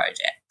fuel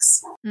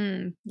projects.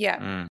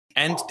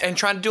 And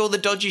trying to do all the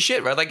dodgy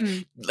shit, right? Like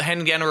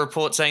handing down a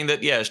report saying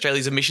that, yeah,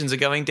 Australia's emissions are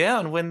going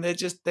down when they're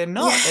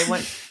not.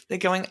 They're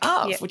going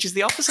up, which is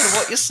the opposite of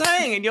what you're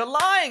saying, and you're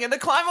lying, and the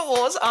climate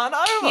wars aren't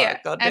over. Yeah.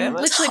 God damn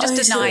it. Literally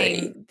just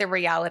denying the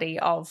reality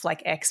of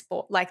like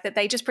export, like that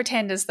they just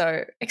pretend as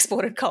though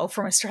exported coal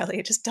from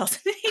Australia just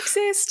doesn't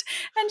exist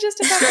and just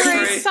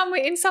evaporates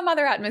somewhere in some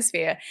other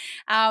atmosphere.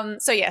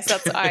 So yes,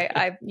 that's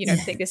I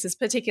think this is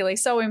particularly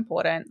so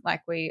important,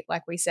 like we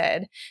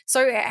said.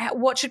 So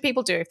what should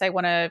people do if they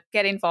want to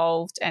get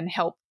involved and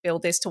help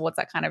build this towards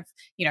that kind of,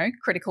 you know,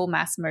 critical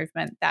mass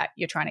movement that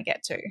you're trying to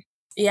get to?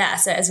 Yeah,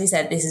 so as we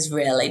said, this is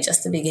really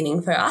just the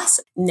beginning for us.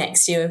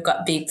 Next year we've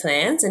got big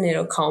plans, and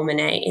it'll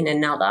culminate in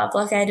another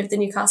blockade of the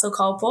Newcastle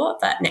coal port,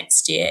 but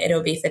next year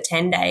it'll be for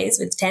 10 days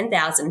with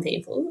 10,000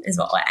 people is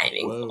what we're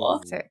aiming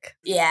for. Sick.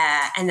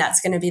 Yeah, and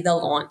that's going to be the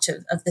launch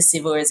of the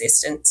civil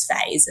resistance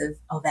phase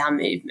of our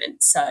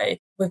movement. So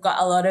we've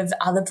got a lot of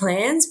other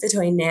plans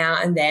between now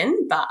and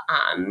then, but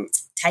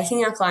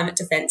taking our climate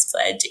defence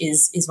pledge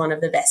is one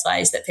of the best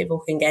ways that people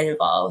can get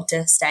involved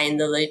to stay in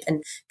the loop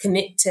and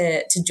commit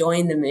to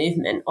join the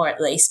movement, or at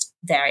least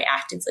very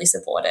actively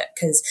support it,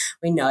 because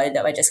we know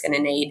that we're just going to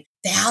need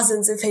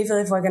thousands of people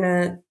if we're going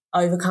to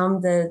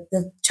overcome the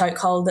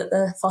chokehold that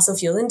the fossil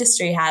fuel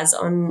industry has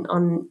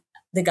on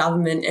the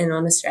government and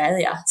on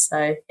Australia.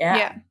 So,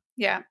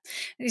 Yeah.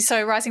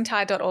 So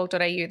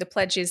risingtide.org.au, the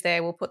pledge is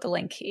there. We'll put the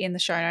link in the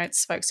show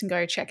notes. Folks can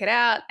go check it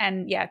out.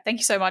 And yeah, thank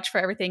you so much for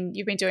everything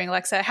you've been doing,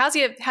 Alexa. How's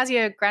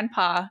your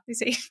grandpa? Is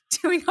he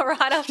doing all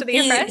right after the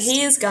arrest?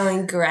 He is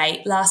going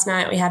great. Last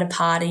night we had a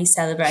party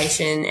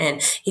celebration,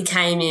 and he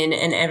came in,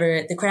 and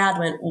the crowd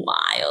went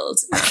wild.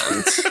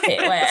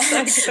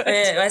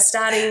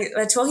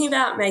 We're talking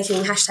about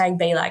making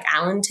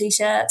 #BeLikeAlan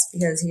t-shirts,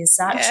 because he's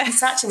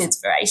such an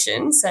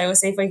inspiration. So we'll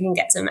see if we can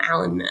get some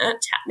Alan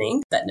merch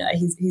happening. But no,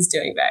 he's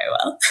doing very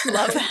well.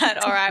 Love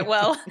that. All right.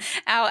 Well,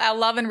 our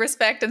love and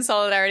respect and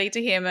solidarity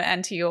to him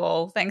and to you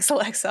all. Thanks,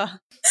 Alexa.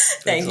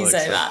 Thank you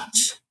so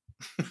much.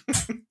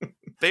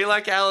 Be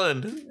like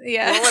Alan.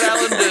 Yeah. What would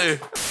Alan do?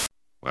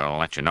 Well, I'll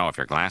let you know if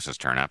your glasses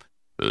turn up.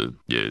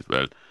 Yes,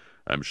 well,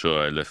 I'm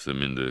sure I left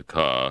them in the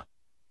car.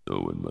 No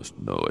one must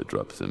know I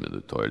dropped them in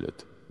the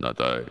toilet. Not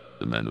I,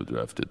 the man who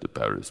drafted the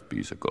Paris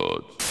Peace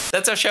Accords.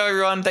 That's our show,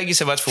 everyone. Thank you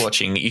so much for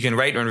watching. You can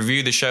rate and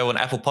review the show on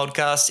Apple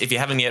Podcasts. If you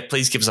haven't yet,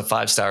 please give us a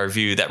 5-star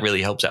review. That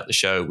really helps out the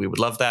show. We would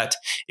love that.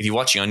 If you're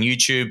watching on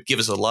YouTube, give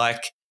us a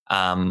like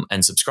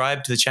and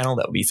subscribe to the channel.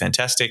 That would be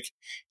fantastic.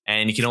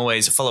 And you can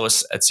always follow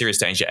us at Serious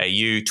Danger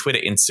AU, Twitter,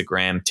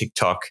 Instagram,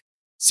 TikTok,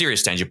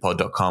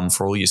 SeriousDangerPod.com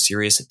for all your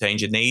serious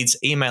danger needs.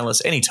 Email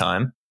us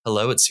anytime.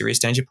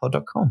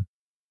 hello@SeriousDangerPod.com.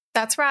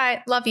 That's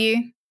right. Love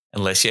you.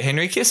 Unless you're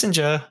Henry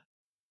Kissinger.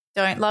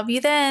 Don't love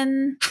you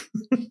then.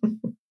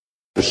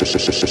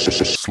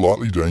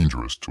 Slightly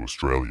dangerous to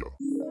Australia.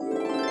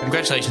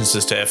 Congratulations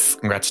to Steph.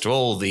 Congrats to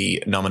all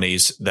the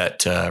nominees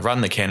that run,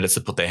 the candidates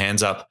that put their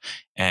hands up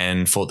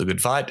and fought the good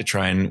fight to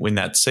try and win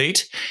that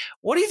seat.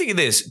 What do you think of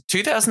this?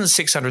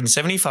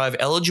 2,675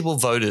 eligible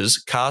voters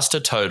cast a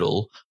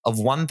total of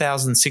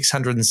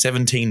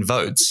 1,617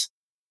 votes,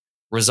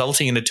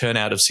 resulting in a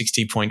turnout of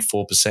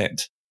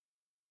 60.4%.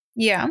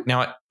 Yeah.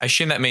 Now, I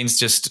assume that means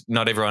just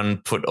not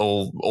everyone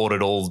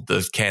ordered all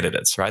the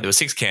candidates, right? There were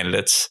 6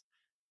 candidates.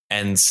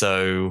 And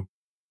so...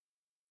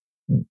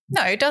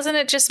 No, doesn't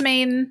it just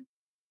mean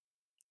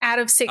out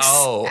of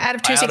 2,675? Out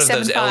of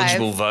those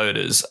eligible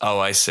voters. Oh,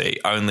 I see.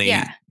 Only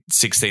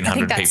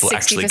 1,600 people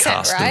actually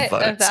cast the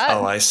votes.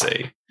 Oh, I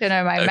see. Don't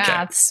know my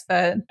maths,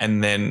 but...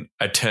 And then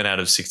a turnout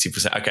of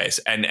 60%. Okay.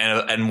 So,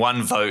 and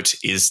one vote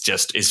is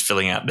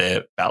filling out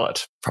their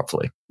ballot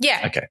properly.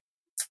 Yeah. Okay.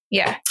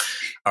 Yeah.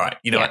 All right.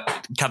 You know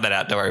what? Cut that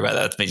out. Don't worry about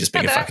that. That's me just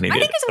being a fucking idiot.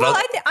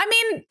 I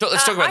think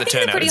let's talk about the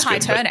turnout. It's a pretty high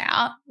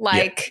turnout,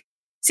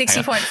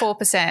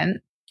 60.4%.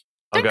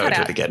 Don't cut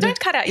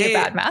out your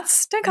bad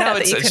maths. Don't cut out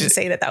that you couldn't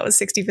see that was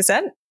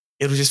 60%.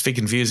 It'll just be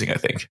confusing, I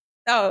think.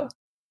 Oh,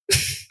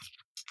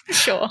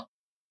 sure.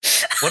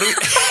 What do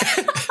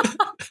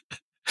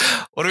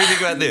we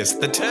think about this?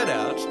 The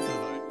turnout for